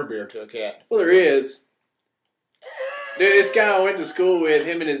feed your beer to a cat. Well, there is. Dude, this guy I went to school with,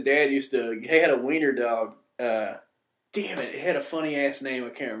 him and his dad they had a wiener dog. Damn it had a funny ass name. I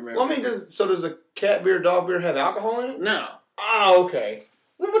can't remember. Well, I mean, does a cat beer, dog beer have alcohol in it? No. Oh, okay.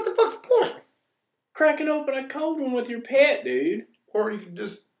 Then what the fuck's the point? Cracking open a cold one with your pet, dude. Or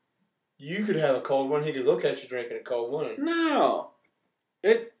you could have a cold one. He could look at you drinking a cold one. No.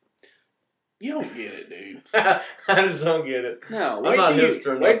 You don't get it, dude. I just don't get it. No,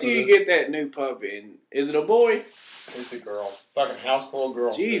 wait till you get that new puppy. And is it a boy? It's a girl. Fucking house full of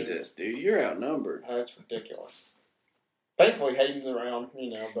girls. Jesus, dude, you're outnumbered. That's ridiculous. Thankfully, Hayden's around,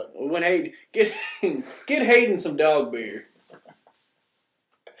 but... When Hayden... Get Hayden some dog beer.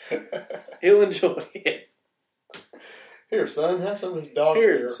 He'll enjoy it. Here, son, have some of this dog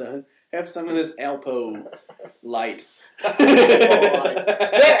beer. Here, son, have some of this Alpo Light.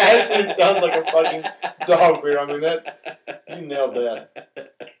 That actually sounds like a fucking dog beer. I mean, you nailed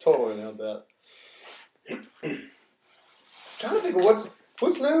that. Totally nailed that. Trying to think of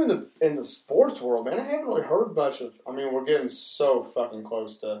what's new in the sports world, man. I haven't really heard much of. I mean, we're getting so fucking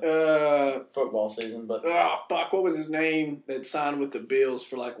close to football season, but fuck, what was his name that signed with the Bills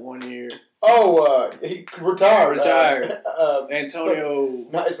for like 1 year? He retired. Antonio.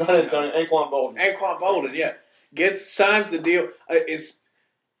 No, it's not Antonio. Anquan Bolden. Anquan Bolden, yeah. Signs the deal. Is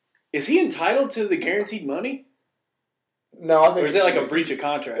he entitled to the guaranteed money? No, I think. Or is that like a breach of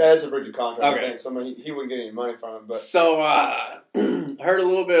contract? Yeah, it's a breach of contract. Okay. I think he wouldn't get any money from him. But so I heard a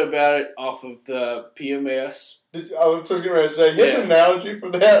little bit about it off of the PMS. I was just getting ready to say his analogy for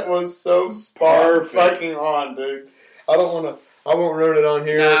that was so spot fucking on, dude. I won't ruin it on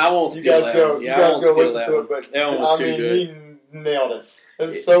here. Nah, I won't steal that. You guys go listen to it. But that one was too good. He nailed it.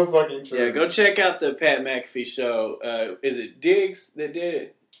 It's so fucking true. Yeah, go check out the Pat McAfee show. Is it Diggs that did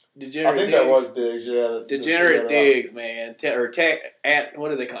it? Degenerate I think Diggs? That was Diggs, yeah. Degenerate Diggs, man. What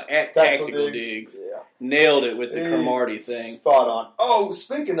do they call it? Tactical Diggs. Yeah. Nailed it with the Cromartie thing. Spot on. Oh,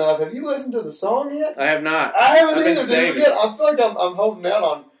 speaking of, have you listened to the song yet? I have not. I haven't either, dude. I feel like I'm holding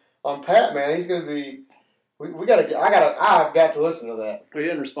out on Pat, man. He's going to be... I've got to listen to that. He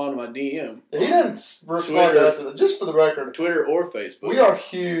didn't respond to my DM. He didn't respond to us. Just for the record, Twitter or Facebook. We are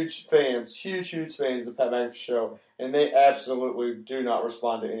huge fans of the Pat McAfee Show, and they absolutely do not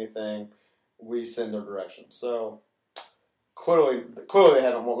respond to anything we send their direction. So clearly they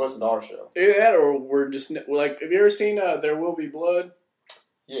haven't listened to our show. Either that, or we're just like. Have you ever seen There Will Be Blood?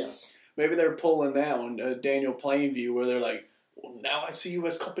 Yes. Maybe they're pulling that one, Daniel Plainview, where they're like, "Well, now I see you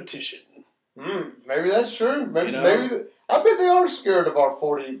as competition." Maybe that's true. Maybe I bet they are scared of our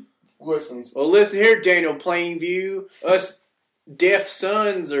 40 listens. Well, listen here, Daniel Plainview. Us deaf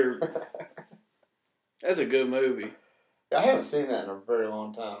sons are... That's a good movie. I haven't seen that in a very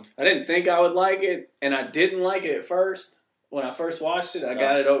long time. I didn't think I would like it, and I didn't like it at first. When I first watched it, I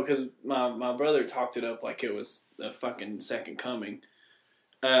got it over because my brother talked it up like it was the fucking second coming.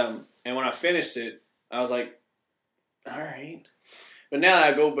 And when I finished it, I was like, all right. But now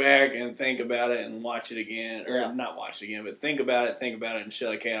I go back and think about it and watch it again, or not watch it again, but think about it, and shit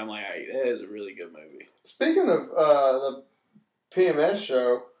like that. I'm like, hey, that is a really good movie. Speaking of the PMS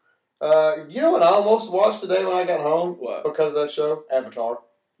show, you know what I almost watched today when I got home? What? Because of that show? Avatar.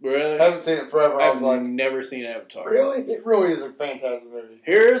 Really? I haven't seen it forever. I've never seen Avatar. Really? It really is a fantastic movie.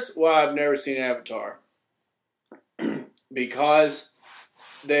 Here's why I've never seen Avatar. Because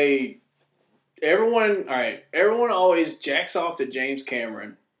everyone always jacks off to James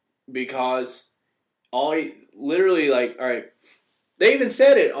Cameron because they even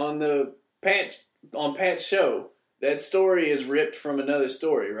said it on Pat's show. That story is ripped from another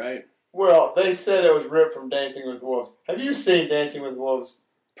story, right? Well, they said it was ripped from Dancing with Wolves. Have you seen Dancing with Wolves?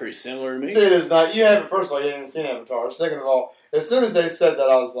 Pretty similar to me. It is not. You haven't. First of all, you haven't seen Avatar. Second of all, as soon as they said that,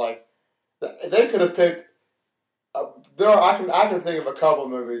 I was like, they could have picked I can think of a couple of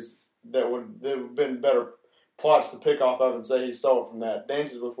movies that would have been better plots to pick off of and say he stole it from that.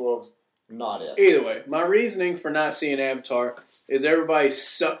 Dances with Wolves, not it. Either way, my reasoning for not seeing Avatar is everybody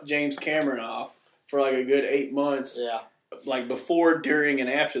sucked James Cameron off for like a good 8 months. Yeah. Like before, during, and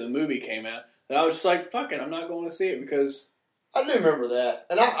after the movie came out. And I was just like, fuck it, I'm not going to see it because... I do remember that.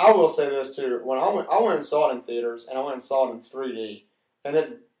 And I will say this too. When I went and saw it in theaters, and I went and saw it in 3D, and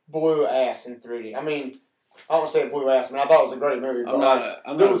it blew ass in 3D. I mean, I don't say it blew ass. I mean, I thought it was a great movie. I'm not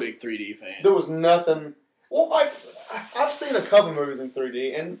a big 3D fan. There was nothing... Well, like, I've seen a couple movies in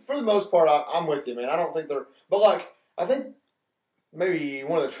 3D, and for the most part, I'm with you, man. I don't think they're... But, like, I think maybe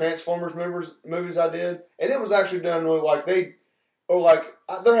one of the Transformers movies I did, and it was actually done really like they... Or, like,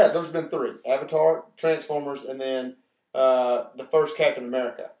 there's been 3. Avatar, Transformers, and then the first Captain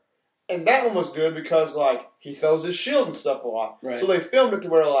America. And that one was good because, like, he throws his shield and stuff a lot. Right. So they filmed it to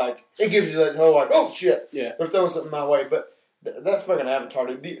where, like, it gives you that whole, like, oh, shit. Yeah. They're throwing something my way. But that fucking Avatar,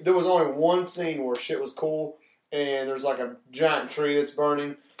 dude, there was only one scene where shit was cool, and there's, like, a giant tree that's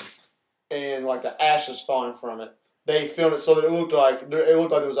burning, and, like, the ashes falling from it. They filmed it so that it looked like there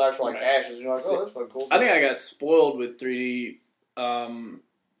was actual, like, ashes. You're like, oh, that's fucking cool. I think I got spoiled with 3D.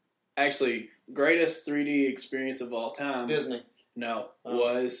 Actually, greatest 3D experience of all time. Disney. No,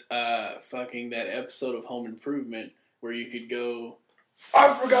 was fucking that episode of Home Improvement where you could go.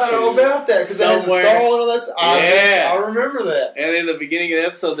 I forgot all about that because they had the saw and all that. I remember that. And in the beginning of the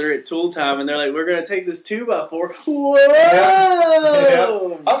episode, they're at tool time and they're like, "We're gonna take this 2x4." Whoa!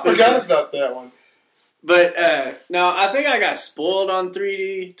 Yeah. I forgot about that one. But no, I think I got spoiled on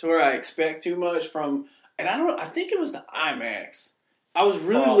 3D to where I expect too much from, and I think it was the IMAX. I was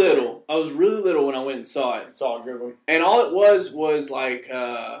really little. I was really little when I went and saw it. It's all a good one. And all it was like,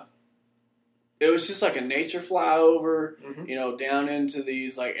 it was just like a nature flyover, down into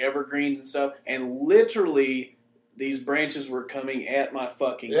these like evergreens and stuff. And literally, these branches were coming at my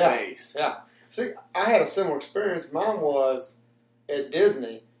fucking face. Yeah. See, I had a similar experience. Mine was at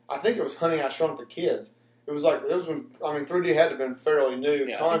Disney. I think it was Honey, I Shrunk the Kids. It was when 3D had to have been fairly new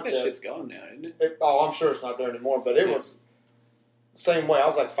concept. I think that shit's gone now, isn't it? I'm sure it's not there anymore, but it was same way. I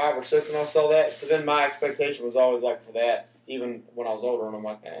was like 5 or 6 when I saw that. So then my expectation was always like for that, even when I was older, and I'm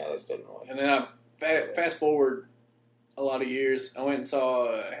like, this doesn't really. And then I fast forward a lot of years. I went and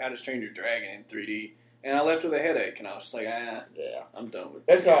saw How to Train Your Dragon in 3D, and I left with a headache. And I was just like, I'm done with.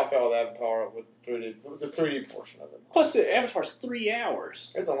 That's how I felt with Avatar with the 3D portion of it. Plus, the Avatar's 3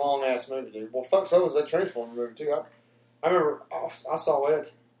 hours. It's a long ass movie, dude. Well, fuck, so was that Transformers movie too. I remember I saw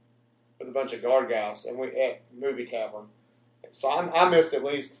it with a bunch of guard guys, and we at Movie Tavern. So I missed at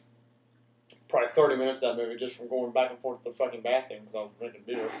least probably 30 minutes of that movie just from going back and forth to the fucking bathroom because I was drinking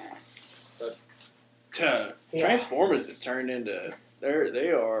beer. But Transformers has turned into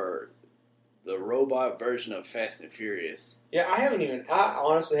they are the robot version of Fast and Furious. Yeah, I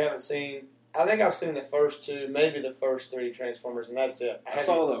honestly haven't seen. I think I've seen the first 2, maybe the first 3 Transformers, and that's it. I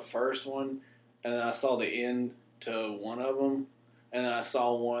saw the first one, and then I saw the end to one of them. And then I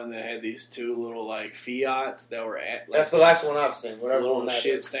saw one that had these 2 little, like, Fiats that were at... Like, that's the last one I've seen. Whatever little one that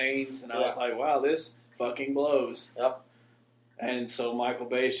shit is. stains. And I was like, wow, this fucking blows. Yep. And so Michael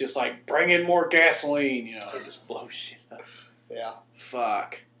Bay's just like, bring in more gasoline. Just blow shit up. Yeah.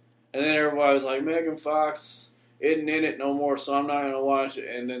 Fuck. And then everybody was like, Megan Fox isn't in it no more, so I'm not going to watch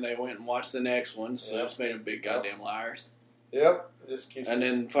it. And then they went and watched the next one, so it's made them big goddamn liars. Yep. Just keeps and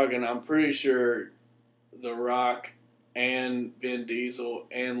then fucking, I'm pretty sure The Rock... and Vin Diesel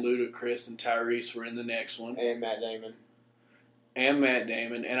and Ludacris and Tyrese were in the next one. And Matt Damon.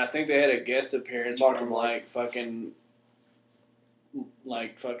 And I think they had a guest appearance from like fucking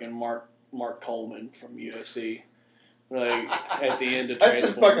Mark Coleman from UFC. Like at the end of Transformers.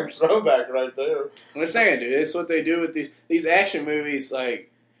 That's a fucking throwback right there. I'm saying, dude, it's what they do with these action movies,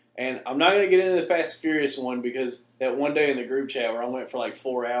 like. And I'm not going to get into the Fast and Furious one because that one day in the group chat where I went for like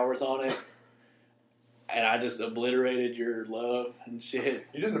 4 hours on it. And I just obliterated your love and shit.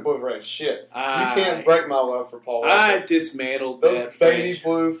 You didn't obliterate shit. You can't break my love for Paul Walker. I dismantled those baby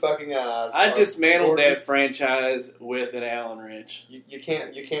blue fucking eyes. I dismantled that franchise with an Allen wrench. You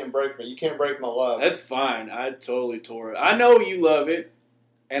can't break me. You can't break my love. That's fine. I totally tore it. I know you love it,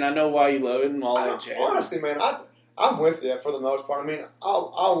 and I know why you love it and all that jazz. Honestly, man, I'm with you for the most part. I mean,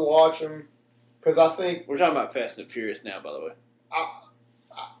 I'll watch them because I think we're talking about Fast and Furious now. By the way,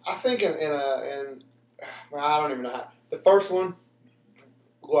 I think in I don't even know how. The first one,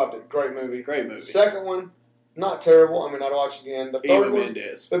 loved it. Great movie. Second one, not terrible. I mean, I'd watch again. The third one,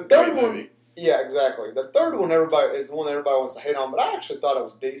 Mendes. The third one, movie. Yeah, exactly. The third one, is the one everybody wants to hate on, but I actually thought it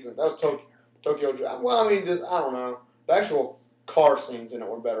was decent. That was Tokyo Drift. Well, I mean, I don't know. The actual car scenes in it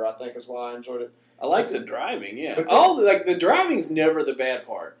were better, I think, is why I enjoyed it. I like the driving, yeah. But The driving's never the bad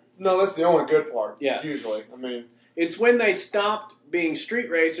part. No, that's the only good part. Yeah. Usually. I mean, it's when they stopped being street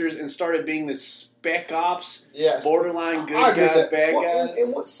racers and started being the spec ops, yes, borderline good I agree with guys, that. bad Well, guys.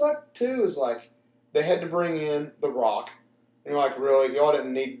 And what sucked too is like they had to bring in The Rock. And you're like, really? Y'all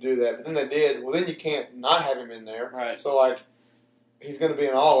didn't need to do that. But then they did. Well, then you can't not have him in there. Right. So, like, he's going to be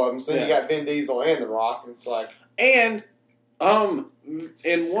in all of them. So then Yeah. you got Vin Diesel and The Rock. And it's like... And,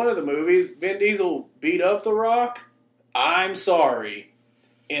 in one of the movies, Vin Diesel beat up The Rock. I'm sorry.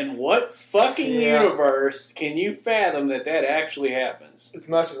 In what fucking universe can you fathom that actually happens? As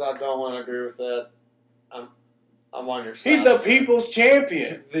much as I don't want to agree with that, I'm on your side. He's the people's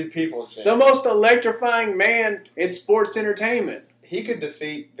champion. The people's The champion. most electrifying man in sports entertainment. He could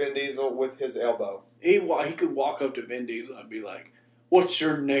defeat Vin Diesel with his elbow. He could walk up to Vin Diesel and be like, "What's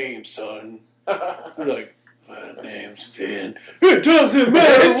your name, son?" He's like, "My name's Vin." It doesn't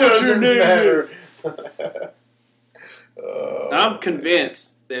matter what your name is. I'm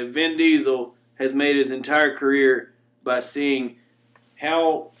convinced that Vin Diesel has made his entire career by seeing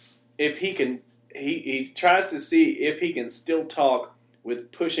how, if he can, he tries to see if he can still talk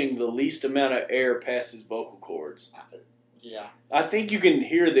with pushing the least amount of air past his vocal cords. Yeah. I think you can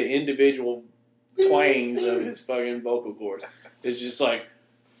hear the individual twangs of his fucking vocal cords. It's just like,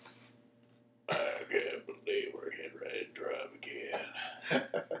 I can't believe we're getting ready to drive again.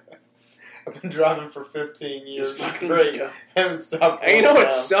 I've been driving for 15 years Just fucking straight. go. Haven't stopped. And you know one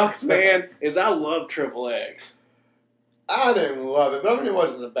what time. sucks, man? Is I love Triple X. I didn't love it, but I mean, it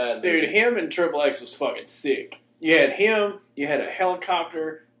wasn't a bad movie. Dude, him and Triple X was fucking sick. You had him, you had a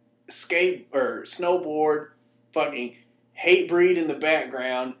helicopter, snowboard, fucking hate breed in the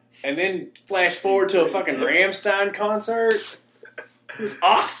background, and then flash forward to a fucking Rammstein concert. It was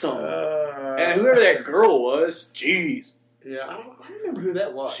awesome. And whoever that girl was, jeez. Yeah, I don't remember who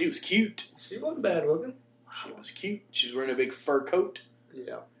that was. She was cute. She wasn't bad looking. She was cute. She was wearing a big fur coat.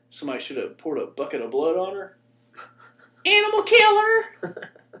 Yeah. Somebody should have poured a bucket of blood on her. Animal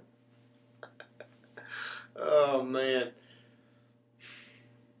killer! Oh, man.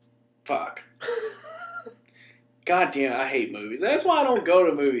 Fuck. God damn, I hate movies. That's why I don't go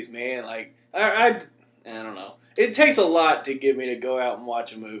to movies, man. Like, I don't know. It takes a lot to get me to go out and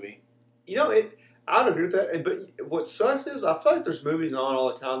watch a movie. You know, I would agree with that. But what sucks is I feel like there's movies on all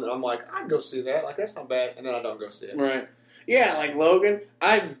the time that I'm like, I'd go see that. Like, that's not bad. And then I don't go see it. Right. Yeah, like Logan.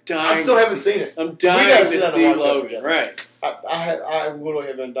 I'm dying. I still haven't seen it. I'm dying gotta to sit down and see watch that Logan. together. Right. I literally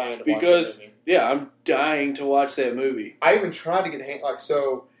have been dying to watch Because, that movie. yeah, I'm dying to watch that movie. I even tried to get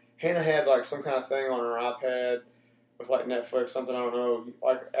Hannah had like some kind of thing on her iPad with like Netflix, something I don't know.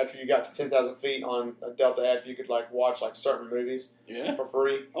 Like after you got to 10,000 feet on a Delta app, you could like watch like certain movies Yeah. for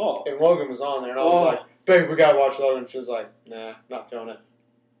free. Oh. And Logan was on there, and I was like, "Babe, we gotta watch Logan." She was like, "Nah, not feeling it."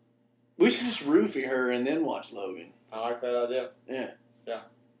 We should just roofie her and then watch Logan. I like that idea. Yeah.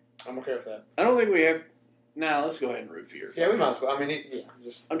 I'm okay with that. I don't think we have. Nah, let's go ahead and roofie her. Yeah, we might as well. I mean,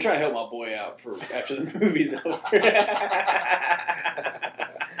 just. I'm trying to help my boy out for after the movie's over.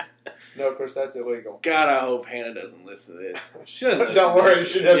 No, of course that's illegal. God, I hope Hannah doesn't listen to this. She doesn't listen Don't to worry,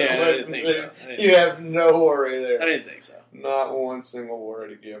 this. she doesn't Yeah, listen I didn't to think it. so. I didn't You think have no worry so. there. I didn't think so. Not one single worry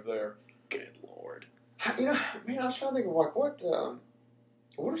to give there. Good Lord. You know, man, I was trying to think of like what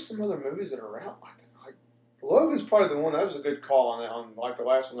are some other movies that are out like that? Like Logan's probably the one that was a good call on that. On like the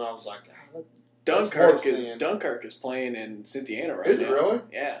last one, I was like, that's worth seeing. Dunkirk is playing in Cynthiana right Is now. it really?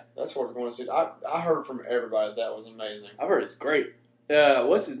 Yeah. That's worth going to see. I heard from everybody that was amazing. I've heard it's great.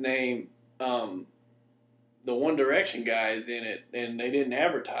 What's his name? The One Direction guy is in it, and they didn't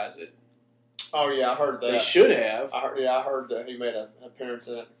advertise it. Oh yeah, I heard that. They should have. I heard that he made an appearance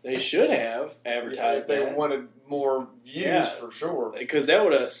in it. They should have advertised They that. wanted more views Yeah. for sure. Because that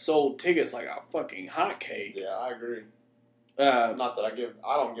would have sold tickets like a fucking hotcake. Yeah, I agree. Uh, Not that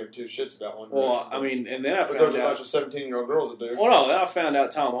I don't give two shits about One well, Direction, I mean, and then I but found there's a out. bunch of 17-year-old girls that do. Well, no, then I found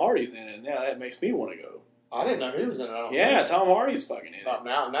out Tom Hardy's in it. And now that makes me want to go. I didn't know he was in it. I don't Yeah, think. Tom Hardy's fucking in it.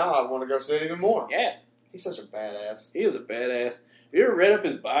 Now I want to go see it even more. Yeah, He's such a badass. he is a badass. Have you ever read up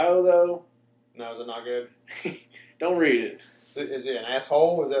his bio though? No, is it not good? Don't read it. Is he an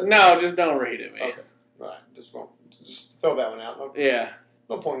asshole? Is that No, just don't read it, man. Okay. Right. Just throw that one out. No, Yeah,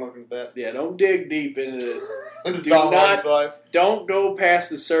 no point looking at that. yeah. Don't dig deep into this. Into Do Tom not- Hardy's life. Don't go past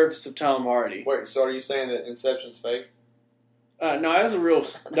the surface of Tom Hardy. Wait, so are you saying that Inception's fake? No, that was a real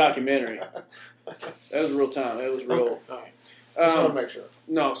documentary. That was real time. That was real. All right. Just want to make sure.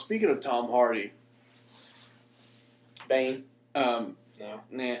 No, speaking of Tom Hardy, Bane? no.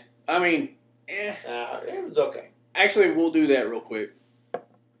 Nah. I mean, It was okay. actually, we'll do that real quick.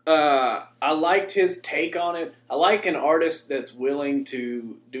 I liked his take on it. I like an artist that's willing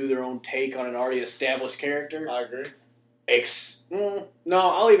to do their own take on an already established character. I agree. No,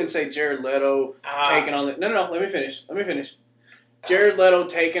 I'll even say Jared Leto taking on the... No, let me finish. Jared Leto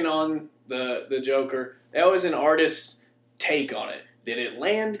taking on the Joker. That was an artist's take on it. Did it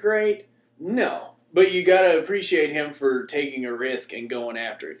land great? No. But you gotta appreciate him for taking a risk and going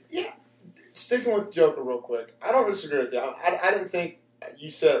after it. Yeah. Sticking with Joker real quick. I don't disagree with you. I didn't think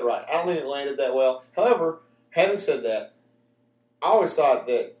you said it right. I don't think it landed that well. However, having said that, I always thought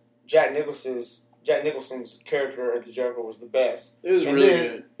that Jack Nicholson's character of the Joker was the best. It was really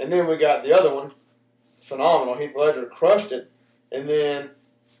good. And then we got the other one, phenomenal. Heath Ledger crushed it. And then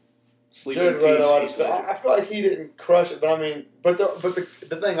Jared Leto, I feel like he didn't crush it. But I mean, but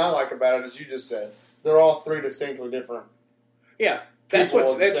the thing I like about it is you just said they're all three distinctly different. Yeah, that's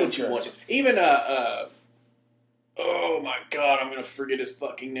what you want. Even oh my God, I'm gonna forget his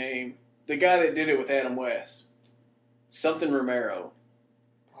fucking name. The guy that did it with Adam West, something Romero.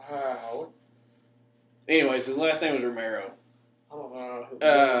 Wow. Anyways, his last name was Romero. I don't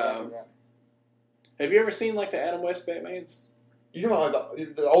know. Have you ever seen like the Adam West Batmans? You know like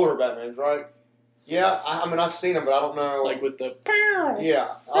the older Batmans, right? Yeah, I mean I've seen them, but I don't know. Like with the yeah,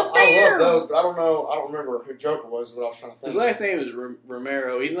 I love those, but I don't know. I don't remember who Joker was. What I was trying to think. His last name is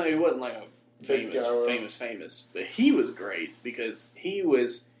Romero. He wasn't like a famous, but he was great because he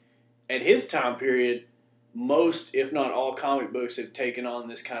was at his time period. Most, if not all, comic books had taken on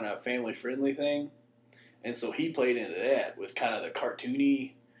this kind of family friendly thing. And so he played into that with kind of the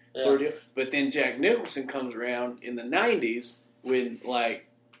cartoony sort of deal. But then Jack Nicholson comes around in the 90s when like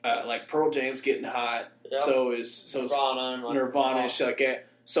Pearl Jam's getting hot. Yep. So is Nirvana and shit like that.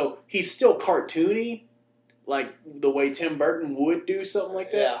 So he's still cartoony, like the way Tim Burton would do something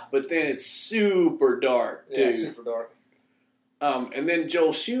like that. Yeah. But then it's super dark, dude. Yeah, super dark. And then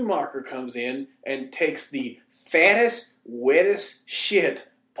Joel Schumacher comes in and takes the fattest, wettest shit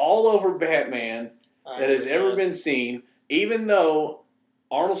all over Batman that has ever been seen, even though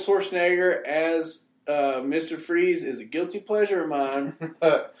Arnold Schwarzenegger as Mr. Freeze is a guilty pleasure of mine.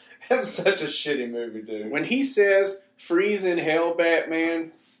 That was such a shitty movie, dude. When he says, "Freeze in hell,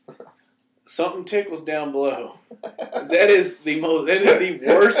 Batman," something tickles down below. That is the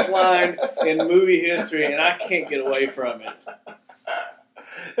worst line in movie history, and I can't get away from it.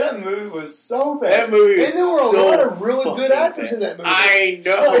 That movie was so bad. That movie was and there were a lot of really good actors in that movie. I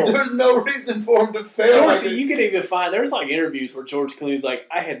know. So, like, there's no reason for him to fail. George, you can even find there's like interviews where George Clooney's like,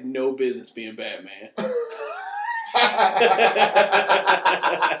 "I had no business being Batman." That's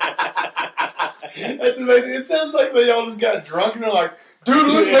amazing. It sounds like they all just got drunk and they're like, "Dude,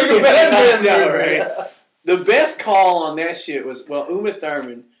 let's make a Batman movie." Right? The best call on that shit was Uma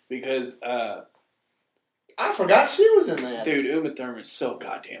Thurman because. I forgot she was in that. Dude, Uma Thurman's so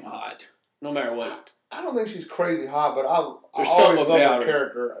goddamn hot. No matter what. I don't think she's crazy hot, but There's always something love about her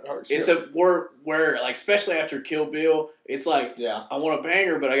character. It's a where like especially after Kill Bill, it's like I want to bang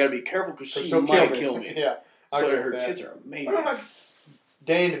her, but I got to be careful because she might kill me. Yeah, but her tits are amazing. Like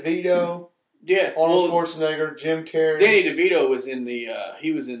Danny DeVito. Yeah, Arnold Schwarzenegger, Jim Carrey. Danny DeVito was in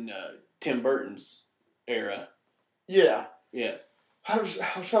he was in Tim Burton's era. Yeah. I was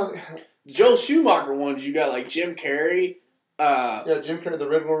trying to... Joel Schumacher ones, you got like Jim Carrey. Jim Carrey, the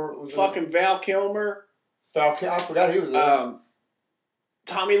Riddler. Fucking Val Kilmer. I forgot he was there.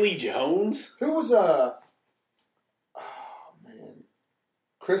 Tommy Lee Jones. Who was,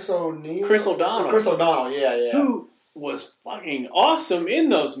 Chris O'Neill? Chris O'Donnell. Chris O'Donnell, yeah. Who was fucking awesome in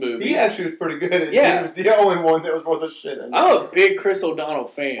those movies. He actually was pretty good. Yeah. He was the only one that was worth a shit in. I'm a big Chris O'Donnell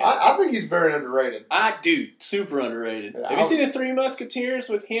fan. I think he's very underrated. Super underrated. Yeah, Have you seen The Three Musketeers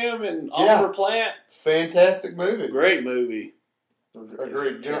with him and Oliver Platt? Fantastic movie. Great movie. Agreed. It's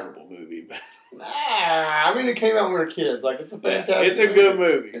a terrible movie. But I mean, it came out when we were kids. Like, it's a fantastic It's a good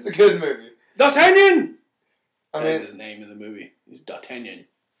movie. It's a good movie. D'Artagnan! That's his name in the movie. He's D'Artagnan.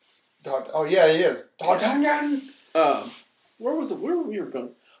 Oh, yeah, he is. D'Artagnan! Where were we going?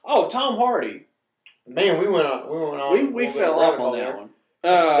 Oh, Tom Hardy. Man, we went on. We fell off on that one.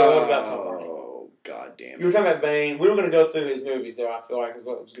 So what about Tom Hardy? Oh, god damn it. You were talking about Bane. We were going to go through his movies, though, I feel like, is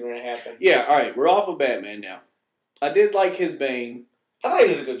what was going to happen. Yeah, alright. We're off of Batman now. I did like his Bane. I thought he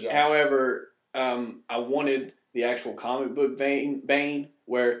did a good job. However, I wanted the actual comic book Bane,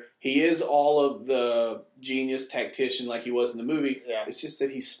 where he is all of the genius tactician like he was in the movie. Yeah. It's just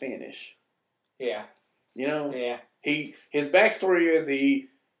that he's Spanish. Yeah. You know? Yeah. His backstory is he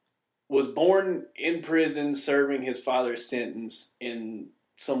was born in prison serving his father's sentence in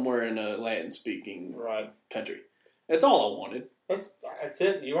somewhere in a Latin-speaking country. That's all I wanted. That's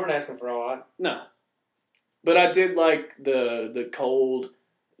it. You weren't asking for a lot. No. But I did like the cold,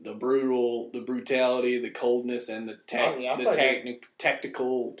 the brutality, the coldness, and the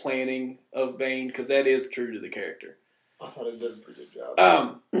tactical planning of Bane, because that is true to the character. I thought he did a pretty good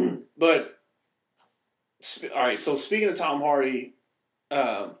job. But all right. So speaking of Tom Hardy,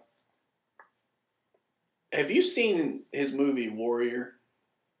 have you seen his movie Warrior?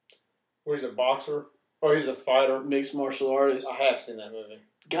 Where he's a boxer? Or he's a fighter? Mixed martial artist? I have seen that movie.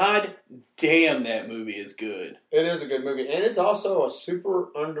 God damn, that movie is good. It is a good movie. And it's also a super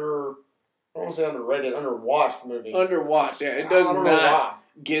I don't want to say underrated, underwatched movie. Underwatched, yeah. It does not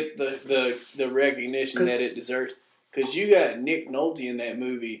get the recognition that it deserves. Because you got Nick Nolte in that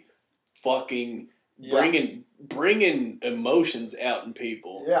movie fucking bringing emotions out in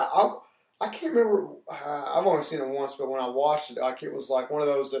people. Yeah, I can't remember. I've only seen it once, but when I watched it, like it was like one of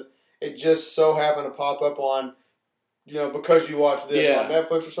those that it just so happened to pop up on, because you watch this on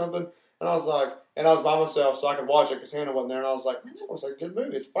Netflix or something. And I was like, and I was by myself, so I could watch it because Hannah wasn't there. And I was like, man, that was a good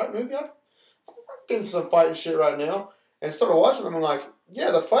movie. It's a fight movie. I'm getting some fighting shit right now. And started watching them. I'm like,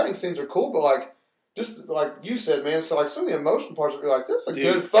 yeah, the fighting scenes are cool, but like, just like you said, man, so like some of the emotion parts would be like, this is a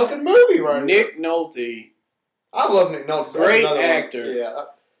good fucking movie right Nick Nolte. I love Nick Nolte. Great actor. One. Yeah.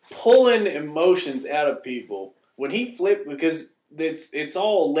 Pulling emotions out of people. When he flipped, because it's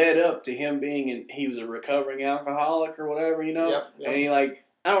all led up to him he was a recovering alcoholic or whatever, Yep. And he I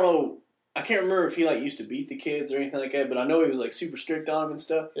don't know, I can't remember if he used to beat the kids or anything like that, but I know he was super strict on them and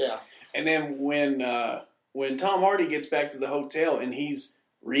stuff. Yeah. And then when Tom Hardy gets back to the hotel and he's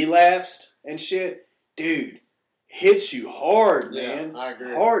relapsed and shit, dude, hits you hard, man. I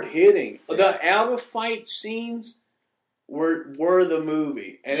agree. Hard hitting. Yeah. The out of fight scenes were the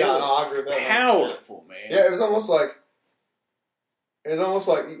movie, and it was I agree with that. powerful, man. Yeah, it was almost like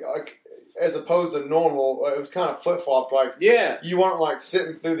as opposed to normal, it was kind of flip flopped. Like you weren't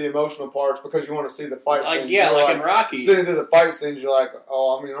sitting through the emotional parts because you want to see the fight scenes. In Rocky, sitting through the fight scenes, you're like,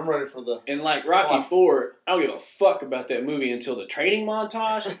 oh, I mean, I'm ready for the. And Rocky IV, I don't give a fuck about that movie until the training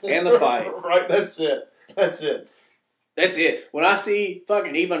montage and the fight. Right, that's it. That's it. When I see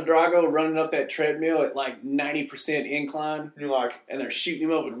fucking Ivan Drago running up that treadmill at 90% incline, you're like, and they're shooting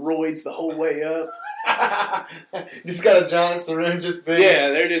him up with roids the whole way up. He's got a giant syringe just big. Yeah,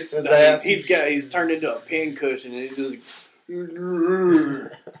 they're just. He's turned into a pincushion, and he's just.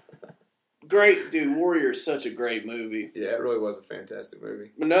 Great, dude. Warrior is such a great movie. Yeah, it really was a fantastic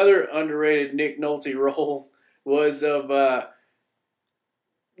movie. Another underrated Nick Nolte role was of.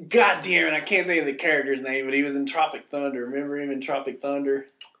 God damn it, I can't think of the character's name, but he was in Tropic Thunder. Remember him in Tropic Thunder?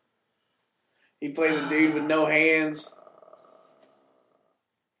 He played the dude with no hands.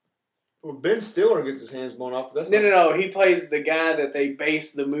 Well, Ben Stiller gets his hands blown off. But No. He plays the guy that they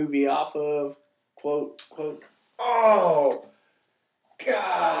base the movie off of. Quote. Oh,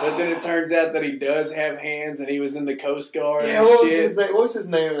 God. But then it turns out that he does have hands, and he was in the Coast Guard. Yeah, what was his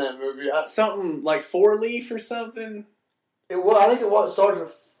name in that movie? Something like Four Leaf or something. I think it was Sergeant.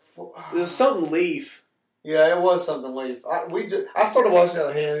 It was something Leaf. Yeah, it was something Leaf. I started watching it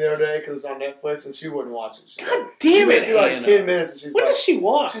with Hannah the other day because it's on Netflix, and she wouldn't watch it. God damn it, Hannah. 10 minutes, and she's what does she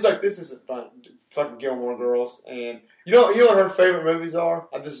watch? She's like, this isn't fun. Fucking Gilmore Girls. And you know what her favorite movies are?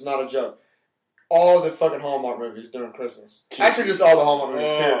 This is not a joke. All the fucking Hallmark movies during Christmas. Actually, just all the Hallmark movies,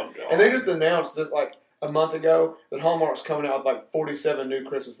 period. God. And they just announced that, a month ago, that Hallmark's coming out with, 47 new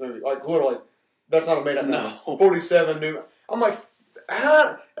Christmas movies. Literally. That's not a made-up number. 47 new. I'm like,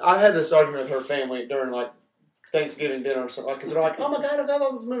 I had this argument with her family during Thanksgiving dinner or something, because they're like, "Oh my God, I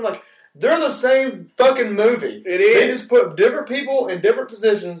love this movie." They're the same fucking movie. It is. They just put different people in different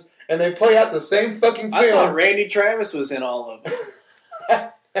positions, and they play out the same fucking film. I thought Randy Travis was in all of them.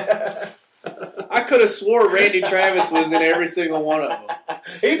 I could have swore Randy Travis was in every single one of them.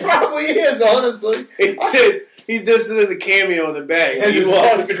 He probably is, honestly. He just does a cameo in the back. And he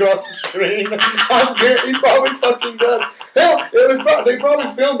walks across the screen. He probably fucking does. Hell, they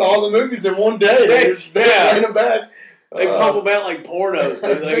probably filmed all the movies in one day. They bring them back. They pump them out like pornos.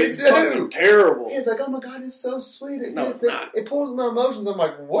 Dude. It's fucking terrible. It's like, oh my God, it's so sweet. It's not. It pulls my emotions. I'm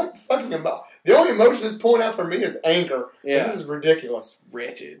like, what fucking about? The only emotion it's pulling out for me is anger. Yeah. This is ridiculous.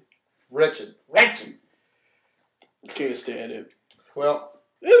 Wretched. Can't stand it. Well,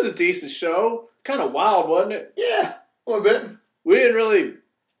 it was a decent show. Kind of wild, wasn't it? Yeah, a little bit. We didn't really.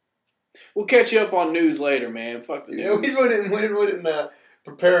 We'll catch you up on news later, man. Fuck the news. Yeah, we didn't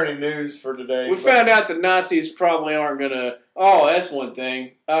prepare any news for today. We found out the Nazis probably aren't gonna. Oh, that's one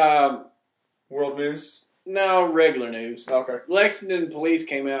thing. World news? No, regular news. Okay. Lexington police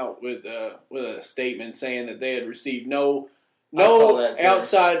came out with a statement saying that they had received no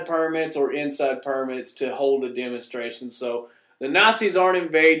outside permits or inside permits to hold a demonstration. So the Nazis aren't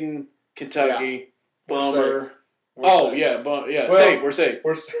invading Kentucky. Yeah. Bummer. We're safe. Well, safe.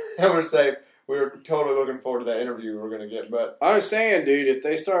 We're safe. We're safe. We're totally looking forward to that interview we're going to get. But I was saying, dude, if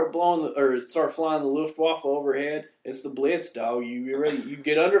they start start flying the Luftwaffe overhead, it's the Blitz, dog. You ready? You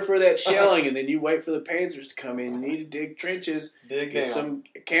get under for that shelling, and then you wait for the Panzers to come in. You need to dig trenches, get some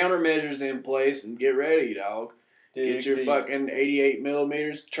countermeasures in place, and get ready, dog. Get your fucking 88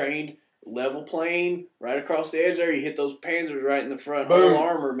 millimeters trained level plane right across the edge there. You hit those Panzers right in the front. Whole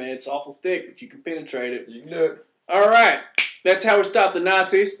armor, man. It's awful thick, but you can penetrate it. You can do it. All right. That's how we stop the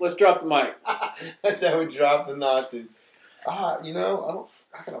Nazis. Let's drop the mic. That's how we drop the Nazis. I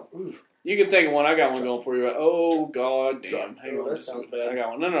gotta. You can think of one. I got one going for you. Oh, god damn. Hang on. That sounds bad. I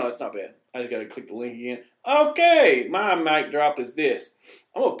got one. No, it's not bad. I just got to click the link again. Okay. My mic drop is this.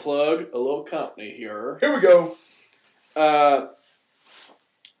 I'm going to plug a little company here. Here we go.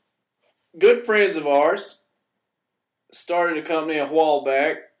 Good friends of ours started a company a while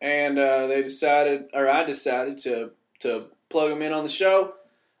back, and I decided to plug them in on the show.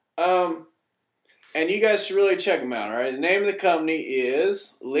 And you guys should really check them out, all right? The name of the company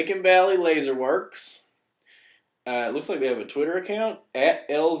is Licking Valley Laser Works. It looks like they have a Twitter account, at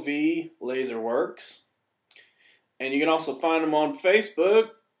LV Laser Works. And you can also find them on Facebook.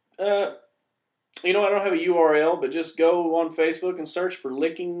 I don't have a URL, but just go on Facebook and search for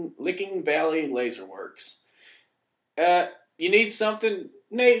Licking Valley Laser Works. You need something...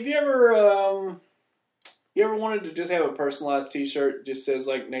 Nate, have you ever wanted to just have a personalized T-shirt that just says,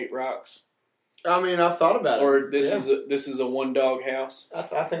 like, Nate Rocks? I mean, I've thought about it. Or this is a one dog house. I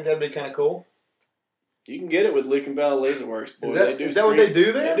think that'd be kind of cool. You can get it with Licking Valley Laser Works. Boy, is that what they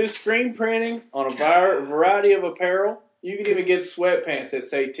do there? They do screen printing on a variety of apparel. You can even get sweatpants that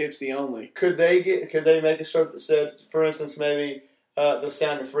say Tipsy Only. Could they make a shirt that said, for instance, maybe the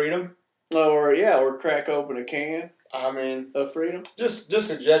Sound of Freedom? Or crack open a can. I mean, of freedom. Just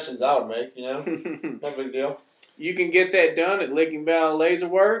suggestions I would make. No big deal. You can get that done at Licking Valley Laser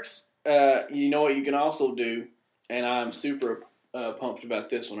Works. You know what you can also do, and I'm super pumped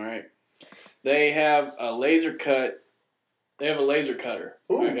about this one. All right, they have a laser cut. They have a laser cutter.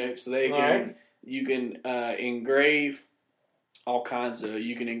 Ooh. Okay, so you can engrave all kinds of.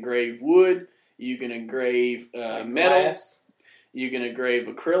 You can engrave wood. You can engrave metal. Glass. You can engrave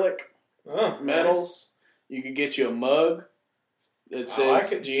acrylic metals. Nice. You can get you a mug that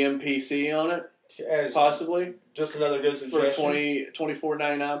says GMPC on it. Possibly. Just another good suggestion. For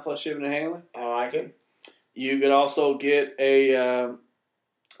 $24.99 plus shipping and handling. I like it. You could also get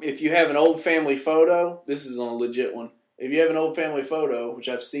if you have an old family photo, this is a legit one. If you have an old family photo, which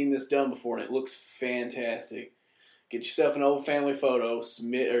I've seen this done before and it looks fantastic, get yourself an old family photo,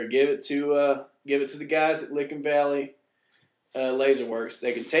 submit or give it to the guys at Licking Valley Laser Works.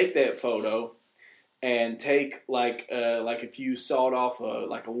 They can take that photo and take like if you sawed off a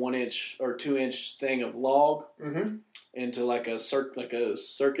 1-inch or 2-inch thing of log into like a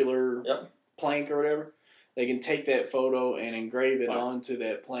circular plank or whatever, they can take that photo and engrave it onto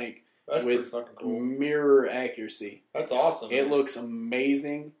that plank with mirror accuracy. That's awesome. It looks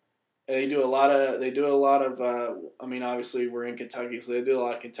amazing. They do a lot of. Obviously we're in Kentucky, so they do a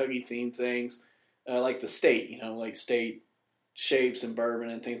lot of Kentucky themed things, like the state, like state shapes and bourbon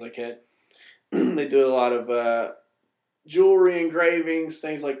and things like that. They do a lot of jewelry engravings,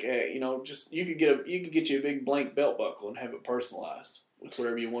 things like that. Just you could get you a big blank belt buckle and have it personalized with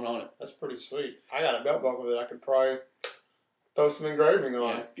whatever you want on it. That's pretty sweet. I got a belt buckle that I could probably throw some engraving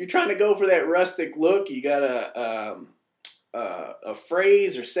on. Yeah. If you're trying to go for that rustic look, you got a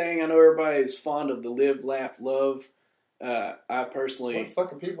phrase or saying. I know everybody is fond of the live, laugh, love. I personally... What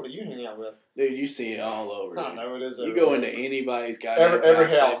fucking people do you hang out with? Dude, you see it all over. I know it is. You go into anybody's goddamn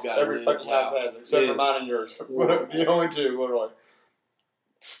every house, every fucking house has it, except for mine and yours. The only two, literally.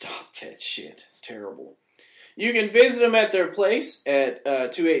 Stop that shit. It's terrible. You can visit them at their place at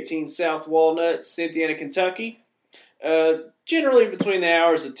 218 South Walnut, Cynthiana, Kentucky. Generally between the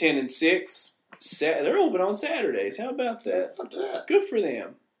hours of 10 and 6. They're open on Saturdays. How about that? How about that? Good for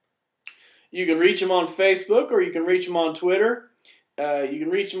them. You can reach them on Facebook or you can reach them on Twitter. You can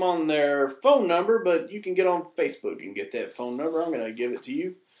reach them on their phone number, but you can get on Facebook and get that phone number. I'm going to give it to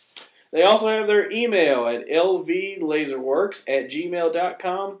you. They also have their email at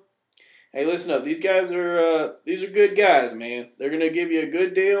lvlaserworks@gmail.com. Hey, listen up. These are good guys, man. They're going to give you a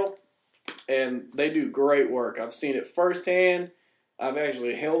good deal, and they do great work. I've seen it firsthand. I've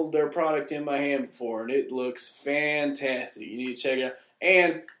actually held their product in my hand before, and it looks fantastic. You need to check it out.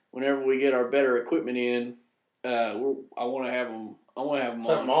 And whenever we get our better equipment in, I want to have them.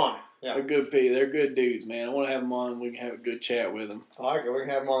 on. Yeah. They're good people. They're good dudes, man. I want to have them on. And we can have a good chat with them. I like it. We can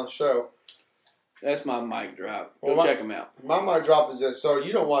have them on the show. That's my mic drop. Go check them out. My mic drop is this. So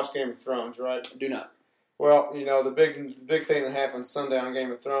you don't watch Game of Thrones, right? Do not. Well, the big thing that happened Sunday on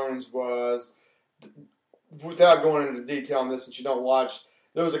Game of Thrones was, without going into detail on this since you don't watch,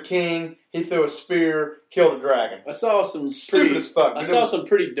 there was a king, he threw a spear, killed a dragon. I saw some Stupid as fuck. I saw some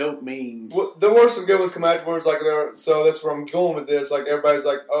pretty dope memes. Well, there were some good ones come afterwards, so that's where I'm going with this. Like, everybody's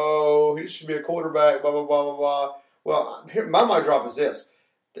like, oh, he should be a quarterback, blah, blah, blah, blah, blah. Well, here, my mic drop is this.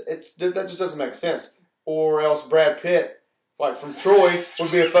 That just doesn't make sense. Or else Brad Pitt, like from Troy,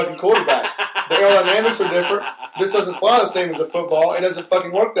 would be a fucking quarterback. The aerodynamics are different. This doesn't fly the same as a football. It doesn't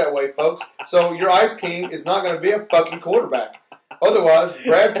fucking work that way, folks. So your Ice King is not going to be a fucking quarterback. Otherwise,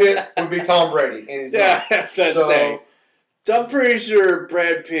 Brad Pitt would be Tom Brady, and he's not. That's what I'm saying. So I'm pretty sure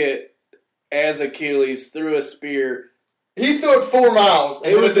Brad Pitt, as Achilles, threw a spear. He threw it 4 miles.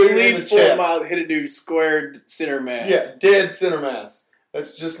 It was at least 4 miles. Hit a dude square center mass. Yeah, dead center mass.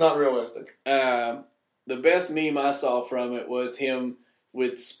 That's just not realistic. The best meme I saw from it was him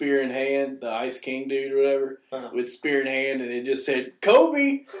with spear in hand, the Ice King dude or whatever, with spear in hand, and it just said,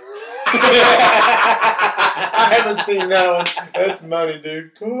 Kobe! I haven't seen that one. That's money,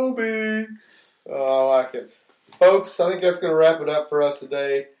 dude. Kobe! Oh, I like it. Folks, I think that's going to wrap it up for us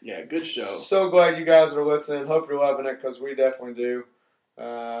today. Yeah, good show. So glad you guys are listening. Hope you're loving it, because we definitely do.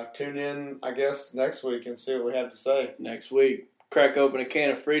 Tune in, I guess, next week and see what we have to say. Next week. Crack open a can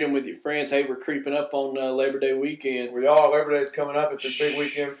of freedom with your friends. Hey, we're creeping up on Labor Day weekend. We are. Labor Day's coming up. It's a big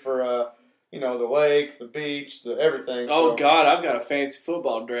weekend for, the lake, the beach, everything. Oh, God, I've got a fancy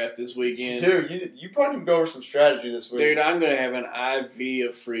football draft this weekend. Dude, you probably can go over some strategy this week. Dude, I'm going to have an IV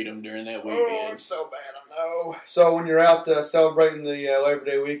of freedom during that weekend. Oh, it's so bad, I know. So when you're out celebrating the Labor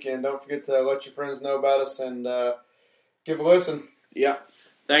Day weekend, don't forget to let your friends know about us and give a listen. Yeah.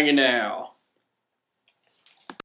 Thank you now.